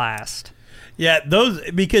blast. Yeah,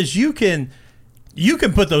 those because you can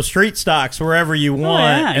put those street stocks wherever you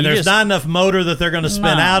want, and there's not enough motor that they're going to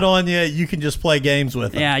spin out on you. You can just play games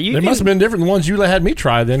with them. Yeah, they must have been different than the ones you had me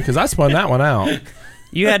try then, because I spun that one out.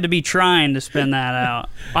 You had to be trying to spin that out.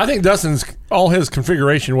 I think Dustin's all his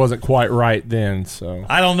configuration wasn't quite right then. So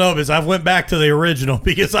I don't know, because I went back to the original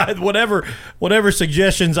because whatever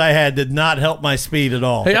suggestions I had did not help my speed at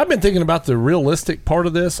all. Hey, I've been thinking about the realistic part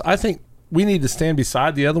of this. I think we need to stand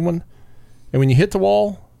beside the other one, and when you hit the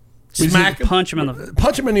wall, punch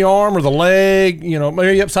him in the arm or the leg,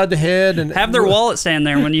 maybe upside the head, and have their wallet stand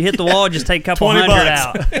there. When you hit the wall, just take a couple $100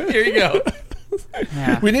 out. Here you go.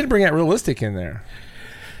 Yeah. We need to bring that realistic in there.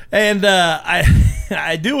 And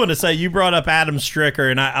I do want to say, you brought up Adam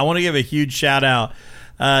Stricker, and I want to give a huge shout out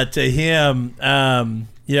to him.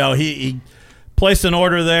 He placed an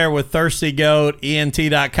order there with Thirsty Goat,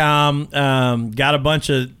 ENT.com. Got a bunch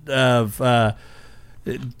of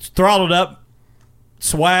throttled up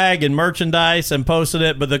swag and merchandise and posted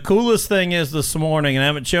it. But the coolest thing is this morning, and I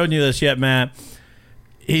haven't shown you this yet, Matt.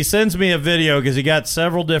 He sends me a video because he got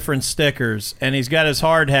several different stickers, and he's got his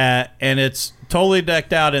hard hat, and it's totally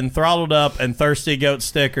decked out in Throttled Up and Thirsty Goat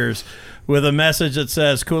stickers with a message that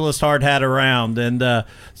says "coolest hard hat around." And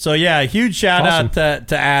so, yeah, huge shout out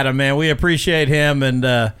to Adam, man. We appreciate him,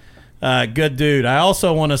 and good dude. I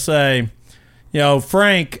also want to say,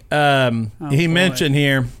 Frank, he mentioned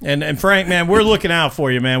here, and Frank, man, we're looking out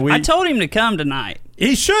for you, man. I told him to come tonight.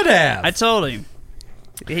 He should have. I told him.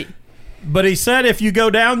 But he said if you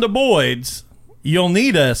go down to Boyd's, you'll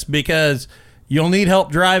need us because you'll need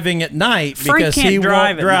help driving at night because he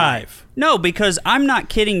won't drive. No, because I'm not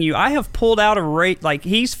kidding you. I have pulled out a rate. Like,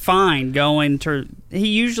 he's fine going to. He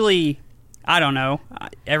usually, I don't know.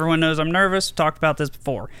 Everyone knows I'm nervous. Talked about this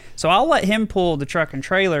before. So I'll let him pull the truck and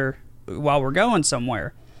trailer while we're going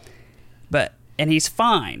somewhere. And he's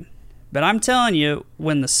fine. But I'm telling you,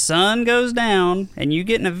 when the sun goes down and you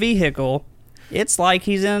get in a vehicle, it's like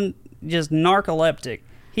he's in just narcoleptic.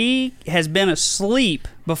 He has been asleep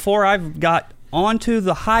before I've got onto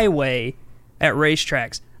the highway at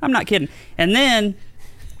racetracks. I'm not kidding. And then,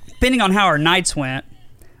 depending on how our nights went,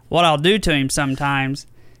 what I'll do to him sometimes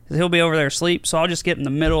is he'll be over there asleep, so I'll just get in the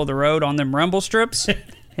middle of the road on them rumble strips.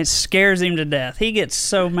 It scares him to death. He gets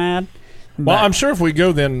so mad. Well, I'm sure if we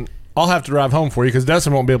go, then I'll have to drive home for you because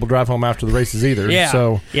Dustin won't be able to drive home after the races either. Yeah.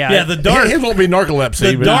 So the dark. It won't be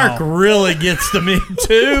narcolepsy. The dark really gets to me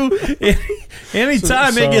too.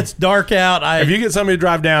 Anytime it gets dark out, if you get somebody to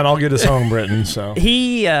drive down, I'll get us home, Britain. So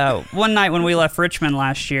he one night when we left Richmond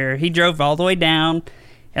last year, he drove all the way down,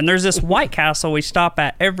 and there's this White Castle we stop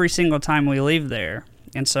at every single time we leave there.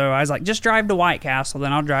 And so I was like, just drive to White Castle,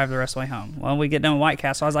 then I'll drive the rest of the way home. Well, we get done with White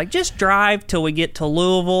Castle. I was like, just drive till we get to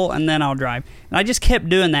Louisville, and then I'll drive. And I just kept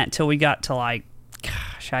doing that till we got to, I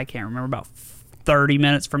can't remember, about 30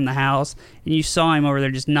 minutes from the house. And you saw him over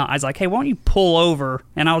there just not. I was like, hey, why don't you pull over,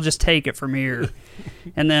 and I'll just take it from here.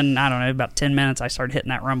 And then, I don't know, about 10 minutes, I started hitting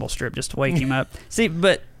that rumble strip just to wake him up. See,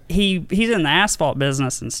 but he's in the asphalt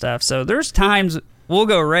business and stuff, so there's times we'll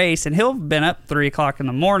go race, and he'll have been up 3 o'clock in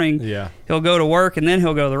the morning. Yeah. He'll go to work, and then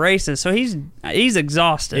he'll go to the races. So he's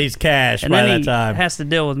exhausted. He's cashed and by then that time. Has to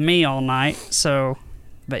deal with me all night. So,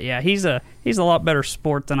 but yeah, he's a lot better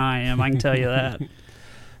sport than I am. I can tell you that.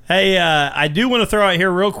 Hey, I do want to throw out here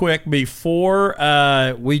real quick before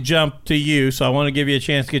we jump to you. So I want to give you a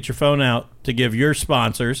chance to get your phone out to give your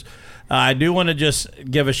sponsors. I do want to just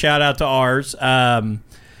give a shout out to ours. And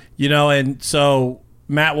so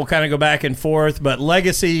Matt will kind of go back and forth, but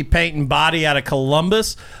Legacy Paint and Body out of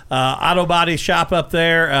Columbus, auto body shop up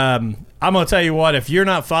there. I'm going to tell you what, if you're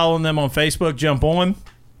not following them on Facebook, jump on.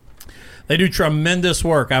 They do tremendous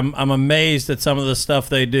work. I'm amazed at some of the stuff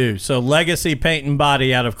they do. So Legacy Paint and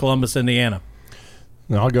Body out of Columbus, Indiana.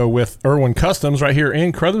 Now I'll go with Irwin Customs right here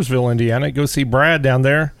in Crothersville, Indiana. Go see Brad down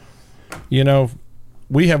there.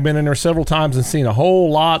 We have been in there several times and seen a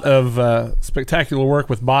whole lot of spectacular work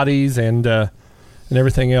with bodies and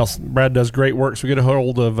everything else. Brad does great work, so get a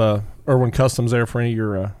hold of Irwin Customs there for any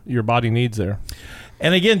of your body needs there.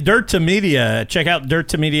 And again, Dirt to Media. Check out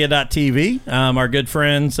dirttomedia.tv. Our good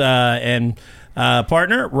friends and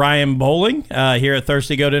partner, Ryan Bowling, here at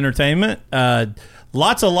Thirsty Goat Entertainment.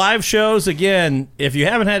 Lots of live shows. Again, if you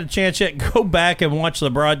haven't had a chance yet, go back and watch the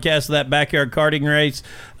broadcast of that backyard karting race.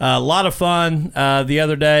 A lot of fun the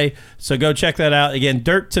other day, so go check that out. Again,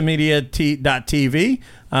 dirttomedia.tv.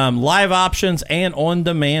 Live options and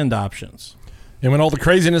on-demand options. And when all the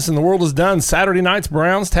craziness in the world is done, Saturday night's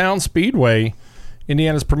Brownstown Speedway,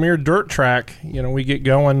 Indiana's premier dirt track. We get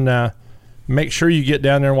going. Make sure you get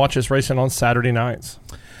down there and watch us racing on Saturday nights.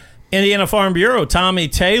 Indiana Farm Bureau, Tommy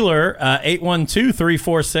Taylor,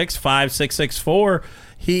 812-346-5664.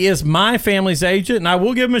 He is my family's agent, and I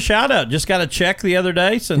will give him a shout-out. Just got a check the other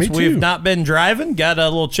day since we've not been driving. Got a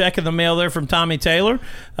little check in the mail there from Tommy Taylor.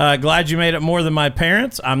 Glad you made it more than my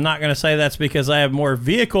parents. I'm not going to say that's because I have more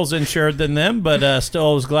vehicles insured than them, but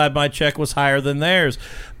still was glad my check was higher than theirs.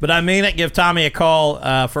 But I mean it. Give Tommy a call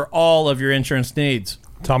for all of your insurance needs.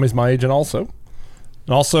 Tommy's my agent also.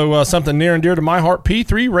 And also something near and dear to my heart,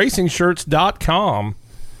 P3RacingShirts.com.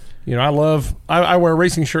 I wear a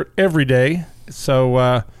racing shirt every day.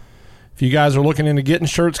 So if you guys are looking into getting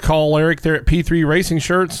shirts, call Eric there at P3 Racing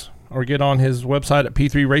Shirts or get on his website at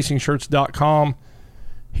P3RacingShirts.com.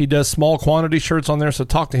 He does small quantity shirts on there, so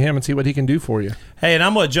talk to him and see what he can do for you. Hey, and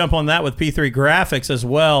I'm going to jump on that with P3 Graphics as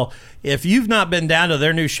well. If you've not been down to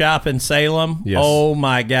their new shop in Salem, Oh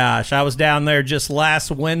my gosh. I was down there just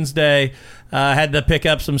last Wednesday. Had to pick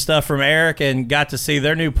up some stuff from Eric and got to see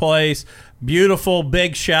their new place. Beautiful,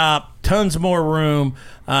 big shop, tons more room.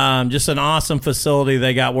 Just an awesome facility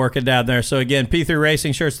they got working down there. So, again,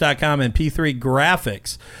 P3RacingShirts.com and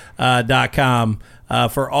P3Graphics.com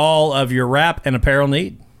for all of your wrap and apparel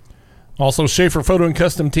need. Also, Schaefer Photo and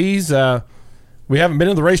Custom Tees. We haven't been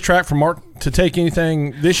to the racetrack for Mark to take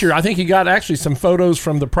anything this year. I think he got actually some photos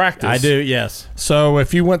from the practice. I do, yes. So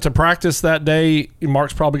if you went to practice that day,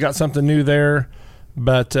 Mark's probably got something new there.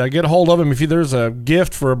 But get a hold of him. If there's a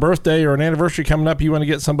gift for a birthday or an anniversary coming up, you want to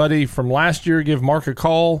get somebody from last year, give Mark a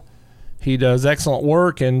call. He does excellent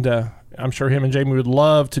work, and I'm sure him and Jamie would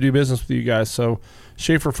love to do business with you guys. So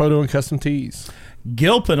Schaefer Photo and Custom Tees.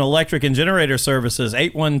 Gilpin Electric and Generator Services,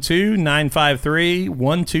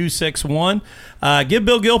 812-953-1261. Give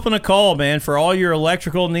Bill Gilpin a call, man, for all your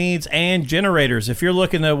electrical needs and generators. If you're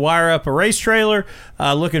looking to wire up a race trailer,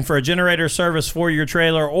 looking for a generator service for your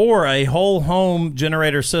trailer, or a whole home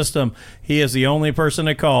generator system, he is the only person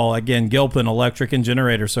to call. Again, Gilpin Electric and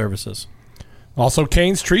Generator Services. Also,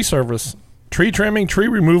 Kane's Tree Service. Tree trimming, tree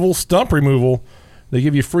removal, stump removal. They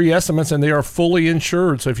give you free estimates, and they are fully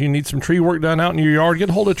insured. So if you need some tree work done out in your yard, get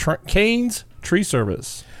a hold of Kane's Tree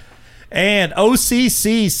Service. And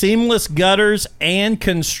OCC, Seamless Gutters and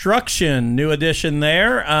Construction, new addition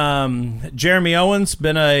there. Jeremy Owens,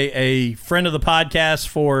 been a friend of the podcast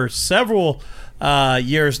for several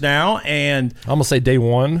years now, and I'm gonna say day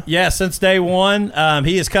one. Yeah, since day one.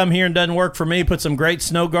 He has come here and done work for me, put some great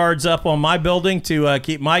snow guards up on my building to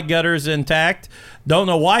keep my gutters intact. Don't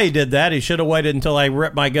know why he did that. He should have waited until I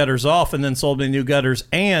ripped my gutters off and then sold me new gutters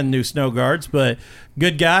and new snow guards. But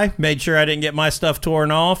good guy, made sure I didn't get my stuff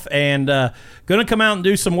torn off, and going to come out and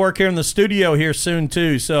do some work here in the studio here soon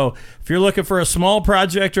too. So if you're looking for a small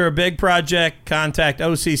project or a big project, contact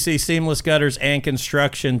OCC Seamless Gutters and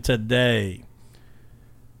Construction today.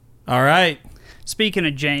 All right. Speaking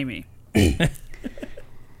of Jamie,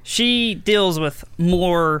 she deals with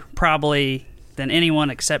more probably than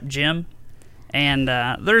anyone except Jim. And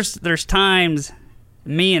there's times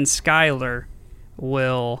me and Skylar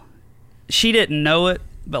will, she didn't know it,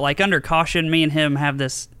 but like under caution, me and him have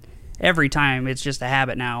this every time. It's just a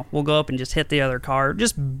habit now. We'll go up and just hit the other car,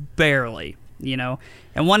 just barely, you know.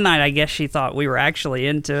 And one night, I guess she thought we were actually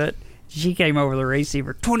into it. She came over the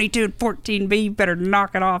receiver, 22 and 14B, you better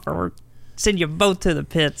knock it off or we'll send you both to the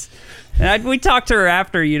pits. And we talked to her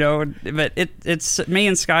after, you know, but it's me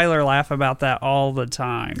and Skylar laugh about that all the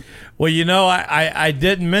time. Well, you know, I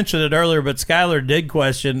didn't mention it earlier, but Skylar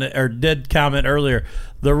did comment earlier.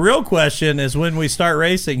 The real question is when we start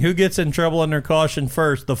racing, who gets in trouble under caution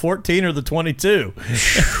first, the 14 or the 22?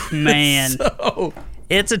 Man,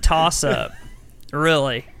 it's a toss-up,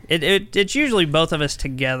 really. It's usually both of us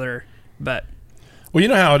together, but... Well, you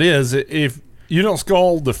know how it is. If you don't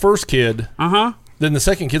scold the first kid, then the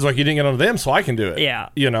second kid's like, you didn't get on them, so I can do it. Yeah.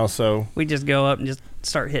 You know, so... We just go up and just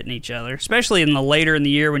start hitting each other, especially in the later in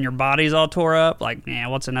the year when your body's all tore up. Like, yeah,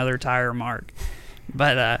 what's another tire mark?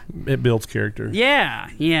 But it builds character. Yeah,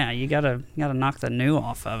 you gotta knock the new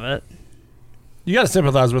off of it. You got to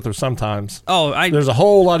sympathize with her sometimes. Oh, there's a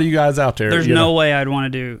whole lot of you guys out there. There's no way I'd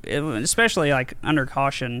want to do it, especially like under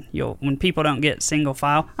caution. When people don't get single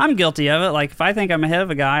file, I'm guilty of it. Like if I think I'm ahead of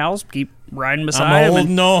a guy, I'll just keep riding beside him.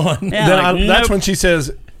 Holding on. Yeah, that's when she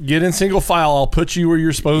says, "Get in single file. I'll put you where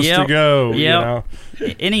you're supposed to go." Yep. You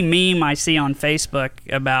know? Any meme I see on Facebook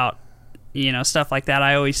about stuff like that,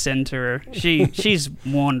 I always send to her. She's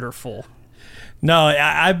wonderful. No,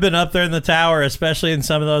 I've been up there in the tower, especially in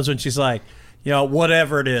some of those when she's like,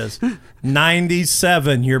 whatever it is,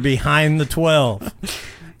 97, you're behind the 12.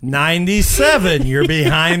 97, you're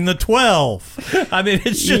behind the 12. I mean,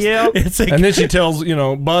 it's just, and then she tells,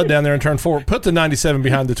 Bud down there in turn 4, put the 97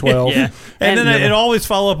 behind the 12. Yeah. And then it always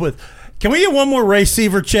follow up with, can we get one more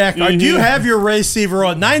receiver check? Or do you have your receiver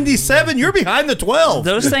on 97? You're behind the 12.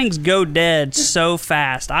 Those things go dead so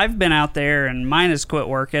fast. I've been out there and mine has quit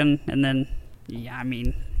working, and then,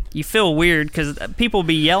 you feel weird because people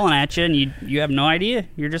be yelling at you and you have no idea.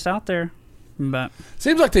 You're just out there. But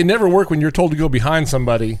seems like they never work when you're told to go behind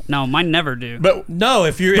somebody. No, mine never do. But no,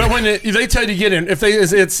 if when they tell you to get in, it's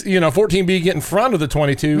 14B get in front of the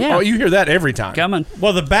 22. Yeah. Oh, you hear that every time. Coming.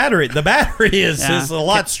 Well, the battery is a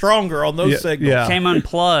lot stronger on those signals. Yeah. Came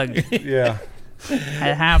unplugged. Yeah.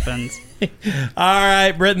 It happens. All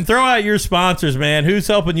right, Britain, throw out your sponsors, man. Who's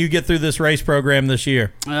helping you get through this race program this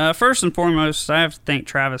year? First and foremost, I have to thank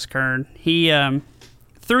Travis Kern. He,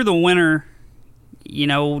 through the winter,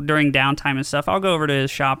 during downtime and stuff, I'll go over to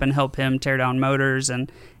his shop and help him tear down motors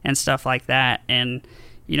and stuff like that. And,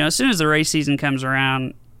 as soon as the race season comes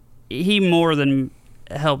around, he more than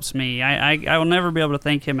helps me. I will never be able to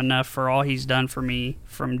thank him enough for all he's done for me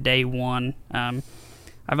from day one.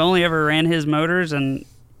 I've only ever ran his motors, and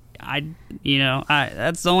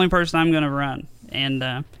that's the only person I'm going to run. And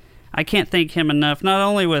I can't thank him enough, not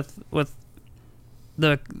only with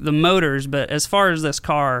the motors, but as far as this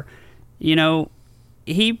car,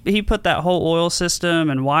 he put that whole oil system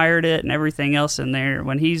and wired it and everything else in there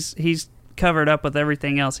when he's covered up with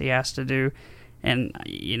everything else he has to do. And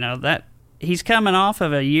that he's coming off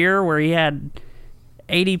of a year where he had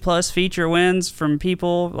 80 plus feature wins from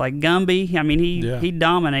people like Gumby. I mean, he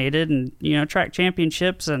dominated and track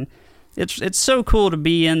championships, and it's so cool to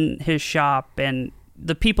be in his shop and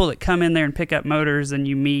the people that come in there and pick up motors and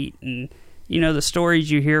you meet, and the stories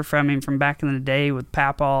you hear from him from back in the day with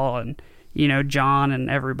Papal and John and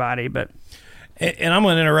everybody. But and I'm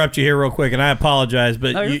going to interrupt you here real quick, and I apologize,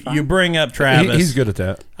 but you bring up Travis. He's good at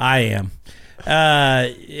that. I am.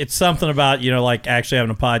 It's something about like actually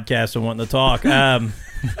having a podcast and wanting to talk.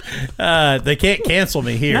 They can't cancel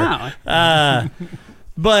me here. No.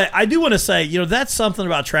 But I do want to say, that's something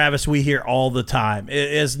about Travis we hear all the time.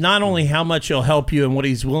 Is not only how much he'll help you and what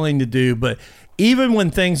he's willing to do, but even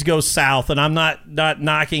when things go south, and I'm not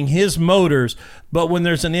knocking his motors, but when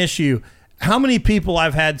there's an issue, how many people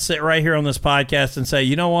I've had sit right here on this podcast and say,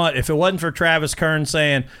 you know what, if it wasn't for Travis Kern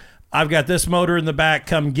saying, I've got this motor in the back,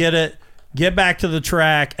 come get it, get back to the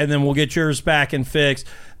track, and then we'll get yours back and fixed.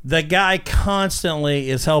 The guy constantly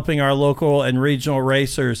is helping our local and regional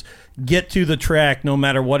racers get to the track no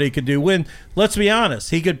matter what he could do. When, let's be honest,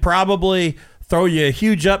 he could probably throw you a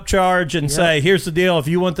huge upcharge and say, here's the deal. If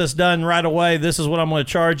you want this done right away, this is what I'm going to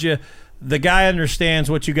charge you. The guy understands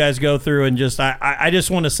what you guys go through, and I just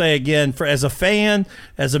want to say again, as a fan,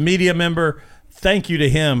 as a media member, thank you to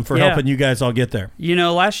him for helping you guys all get there.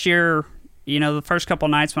 Last year, the first couple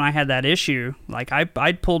nights when I had that issue, like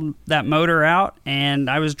I pulled that motor out and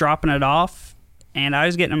I was dropping it off, and I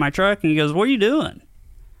was getting in my truck, and he goes, "What are you doing?"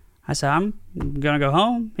 I said, "I'm going to go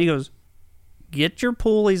home." He goes, "Get your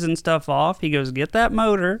pulleys and stuff off." He goes, "Get that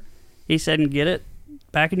motor." He said, "And get it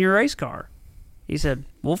back in your race car." He said,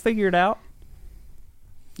 "We'll figure it out."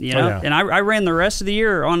 And I ran the rest of the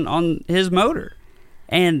year on his motor.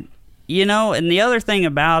 And, and the other thing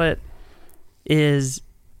about it is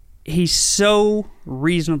he's so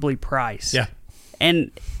reasonably priced. Yeah.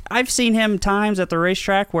 And I've seen him times at the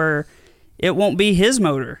racetrack where it won't be his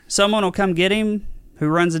motor. Someone will come get him who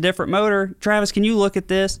runs a different motor. "Travis, can you look at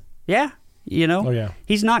this?" Yeah.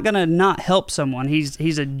 He's not going to not help someone. He's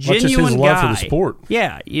a genuine guy. Just his love for the sport.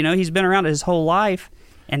 Yeah. He's been around it his whole life,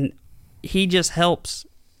 and he just helps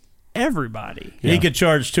everybody. He could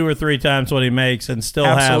charge 2 or 3 times what he makes and still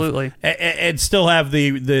have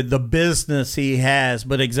the business he has.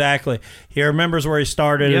 But exactly, he remembers where he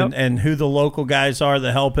started and who the local guys are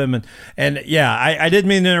that help him. And I didn't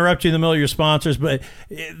mean to interrupt you in the middle of your sponsors, but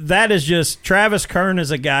that is just Travis Kern is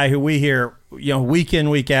a guy who we hear week in,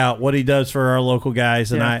 week out what he does for our local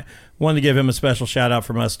guys, and I wanted to give him a special shout out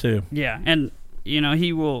from us too. Yeah, and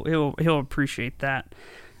he'll appreciate that.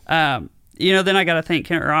 Then I got to thank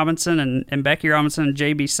Kent Robinson and Becky Robinson,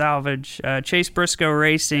 JB Salvage, Chase Briscoe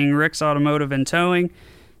Racing, Rick's Automotive and Towing,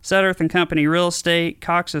 Sudderth and Company Real Estate,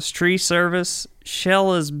 Cox's Tree Service,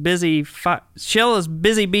 Shell is Busy Bee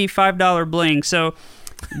 $5 Bling. So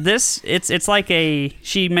it's like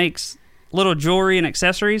she makes little jewelry and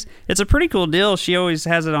accessories. It's a pretty cool deal. She always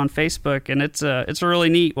has it on Facebook, and it's really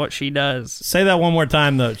neat what she does. Say that one more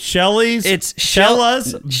time though. Shella's Busy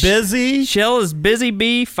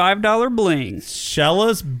Bee $5 Bling.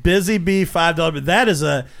 Shella's Busy Bee $5. That is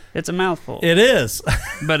it's a mouthful. It is,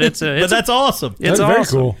 but that's awesome. It's That's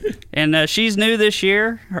awesome. Very cool. And she's new this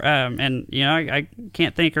year, and I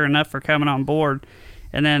can't thank her enough for coming on board.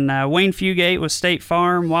 And then Wayne Fugate with State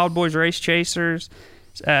Farm, Wild Boys Race Chasers,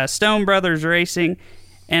 Stone Brothers Racing,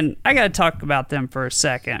 and I got to talk about them for a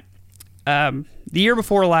second. The year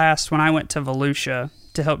before last, when I went to Volusia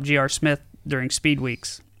to help G.R. Smith during Speed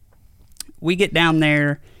Weeks, we get down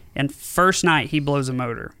there, and first night he blows a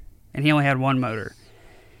motor, and he only had one motor.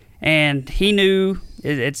 And he knew,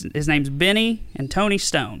 his name's Benny and Tony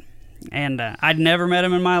Stone, and I'd never met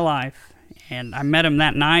him in my life, and I met him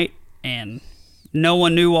that night, and no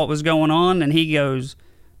one knew what was going on, and he goes,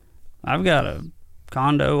 "I've got a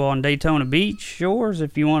condo on Daytona Beach Shores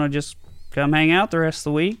if you want to just come hang out the rest of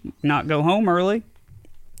the week, not go home early."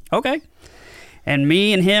 Okay. And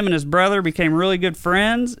me and him and his brother became really good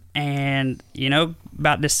friends, and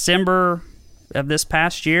about December of this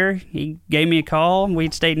past year, he gave me a call and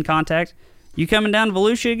we'd stayed in contact. "You coming down to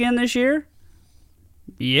Volusia again this year?"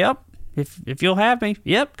 "Yep. If you'll have me."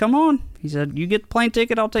 "Yep, come on." He said, "You get the plane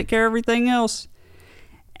ticket, I'll take care of everything else."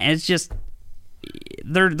 And it's just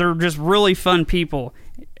they're just really fun people,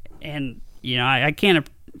 and I can't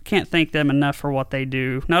can't thank them enough for what they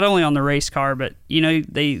do. Not only on the race car, but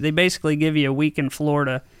they basically give you a week in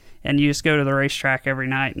Florida, and you just go to the racetrack every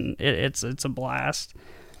night, and it's a blast.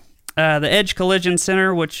 The Edge Collision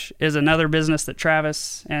Center, which is another business that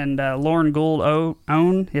Travis and Lauren Gould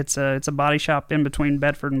own. It's a body shop in between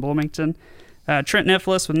Bedford and Bloomington. Trent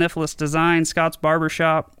Nicholas with Nicholas Design, Scott's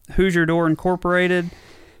Barbershop, Hoosier Door Incorporated,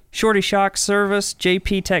 Shorty Shock Service,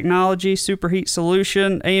 JP Technology, Superheat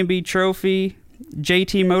Solution, A&B Trophy,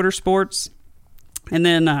 JT Motorsports. And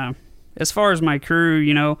then as far as my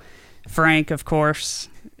crew, Frank, of course,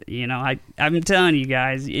 I'm telling you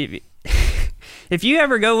guys, if you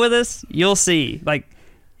ever go with us, you'll see. Like,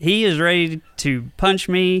 he is ready to punch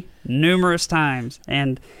me numerous times,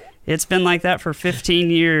 and it's been like that for 15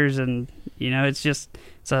 years, and it's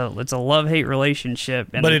a love-hate relationship.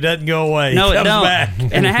 And but it doesn't go away. No, it comes back.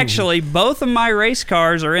 And actually, both of my race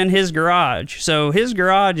cars are in his garage, so his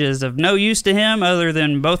garage is of no use to him other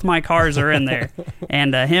than both my cars are in there.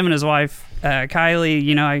 And him and his wife,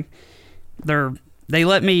 Kylie, they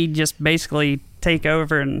let me just basically take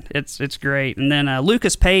over, and it's great. And then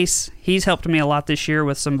Lucas Pace, he's helped me a lot this year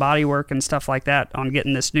with some body work and stuff like that on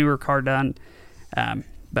getting this newer car done. And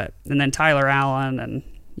then Tyler Allen and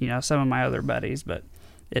some of my other buddies. But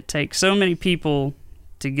it takes so many people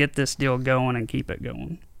to get this deal going and keep it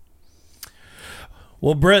going.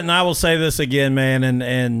 Well, Britain, I will say this again, man,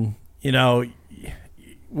 and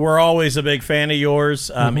we're always a big fan of yours,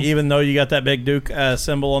 even though you got that big Duke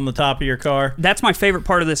symbol on the top of your car. That's my favorite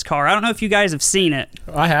part of this car. I don't know if you guys have seen it.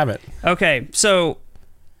 I haven't. Okay, so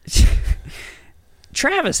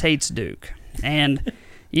Travis hates Duke, and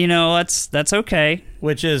that's okay.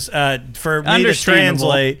 Which is, for me to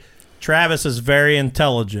translate, Travis is very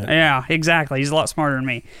intelligent. Yeah, exactly. He's a lot smarter than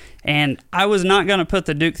me. And I was not going to put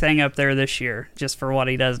the Duke thing up there this year just for what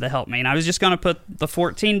he does to help me. And I was just going to put the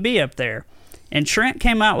 14B up there. And Trent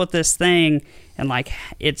came out with this thing, and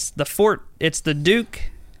it's the Duke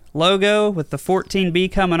logo with the 14B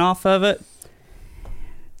coming off of it,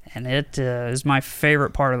 and it is my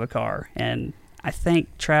favorite part of the car. And I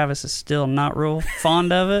think Travis is still not real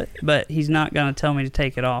fond of it, but he's not going to tell me to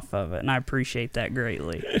take it off of it, and I appreciate that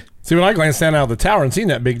greatly. See, when I glanced down out of the tower and seen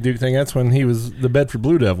that big Duke thing, that's when he was the Bedford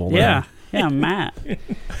Blue Devil. Yeah, Matt.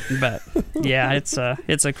 But yeah, it's a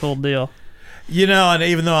cool deal. And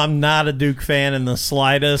even though I'm not a Duke fan in the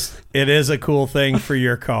slightest, it is a cool thing for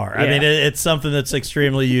your car. Yeah. I mean, it's something that's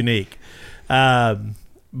extremely unique. But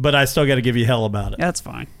I still got to give you hell about it. That's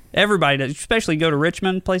fine. Everybody does, especially go to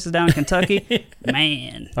Richmond, places down in Kentucky.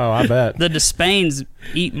 Man. Oh, I bet. The Despains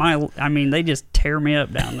they just tear me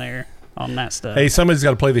up down there on that stuff. Hey, somebody's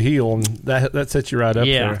got to play the heel, and that sets you right up there.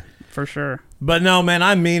 Yeah, for sure. But no, man,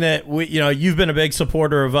 I mean it. You've been a big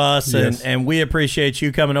supporter of us, Yes. and we appreciate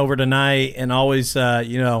you coming over tonight and always,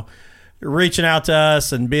 reaching out to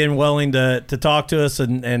us and being willing to talk to us.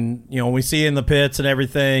 And we see you in the pits and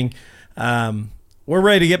everything. We're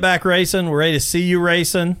ready to get back racing. We're ready to see you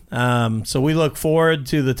racing. So we look forward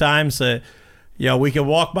to the times that we can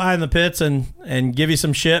walk by in the pits and give you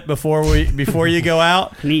some shit before you go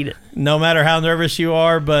out. Need it. No matter how nervous you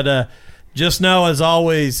are, but just know, as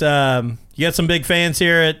always, you got some big fans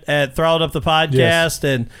here at Throttled Up the Podcast, Yes.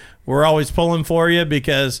 and we're always pulling for you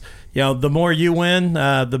because the more you win,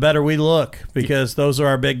 the better we look, because those are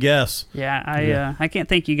our big guests. Yeah, I can't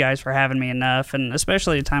thank you guys for having me enough, and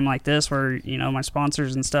especially at a time like this where my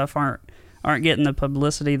sponsors and stuff aren't getting the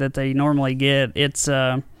publicity that they normally get. It's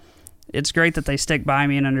great that they stick by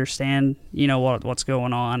me and understand what's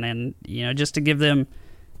going on, and just to give them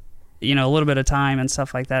a little bit of time and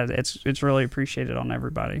stuff like that. It's really appreciated on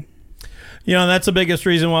everybody. That's the biggest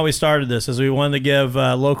reason why we started this, is we wanted to give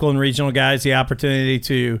local and regional guys the opportunity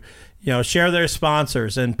to, share their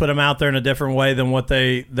sponsors and put them out there in a different way than what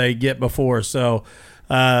they get before. So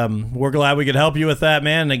we're glad we could help you with that,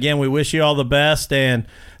 man. And again, we wish you all the best. And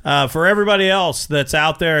for everybody else that's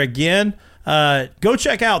out there, again, go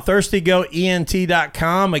check out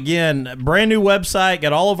thirstygoent.com. Again, brand new website,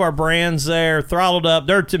 got all of our brands there, Throttled Up,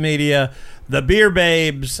 Dirt to Media, the Beer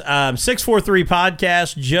Babes, 643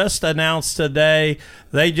 Podcast just announced today.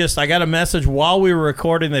 I got a message while we were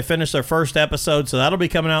recording. They finished their first episode, so that'll be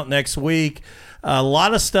coming out next week. A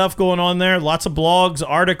lot of stuff going on there, lots of blogs,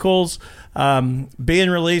 articles being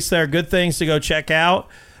released there. Good things to go check out.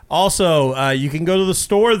 Also, you can go to the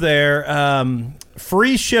store there.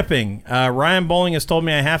 Free shipping. Ryan Bowling has told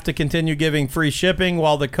me I have to continue giving free shipping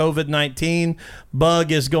while the COVID-19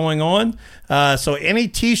 bug is going on. So any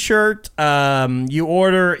T-shirt you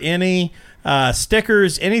order, any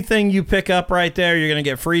stickers, anything you pick up right there, you're going to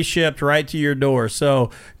get free shipped right to your door. So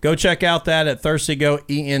go check out that at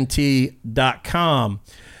thirstygoent.com.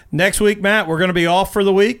 Next week, Matt, we're going to be off for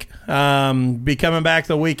the week. Be coming back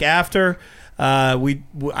the week after.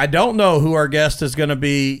 I don't know who our guest is going to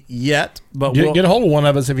be yet, but get a hold of one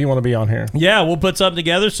of us if you want to be on here. Yeah, we'll put something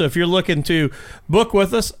together. So if you're looking to book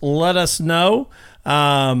with us, let us know.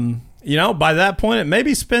 By that point, it may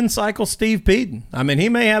be Spin Cycle Steve Peden. I mean, he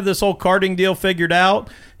may have this whole karting deal figured out.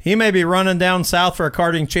 He may be running down south for a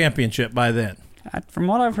karting championship by then. From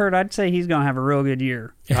what I've heard, I'd say he's going to have a real good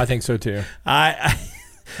year. I think so too.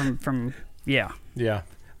 Yeah.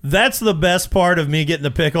 That's the best part of me getting to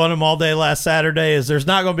pick on him all day last Saturday is there's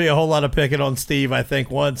not going to be a whole lot of picking on Steve, I think,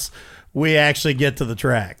 once we actually get to the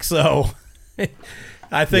track. So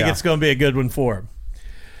I think it's going to be a good one for him.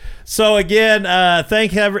 So, again,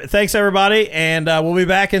 thanks, everybody, and we'll be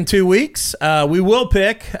back in 2 weeks. We will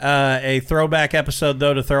pick a throwback episode,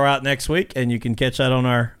 though, to throw out next week, and you can catch that on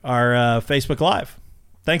our Facebook Live.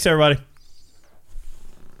 Thanks, everybody.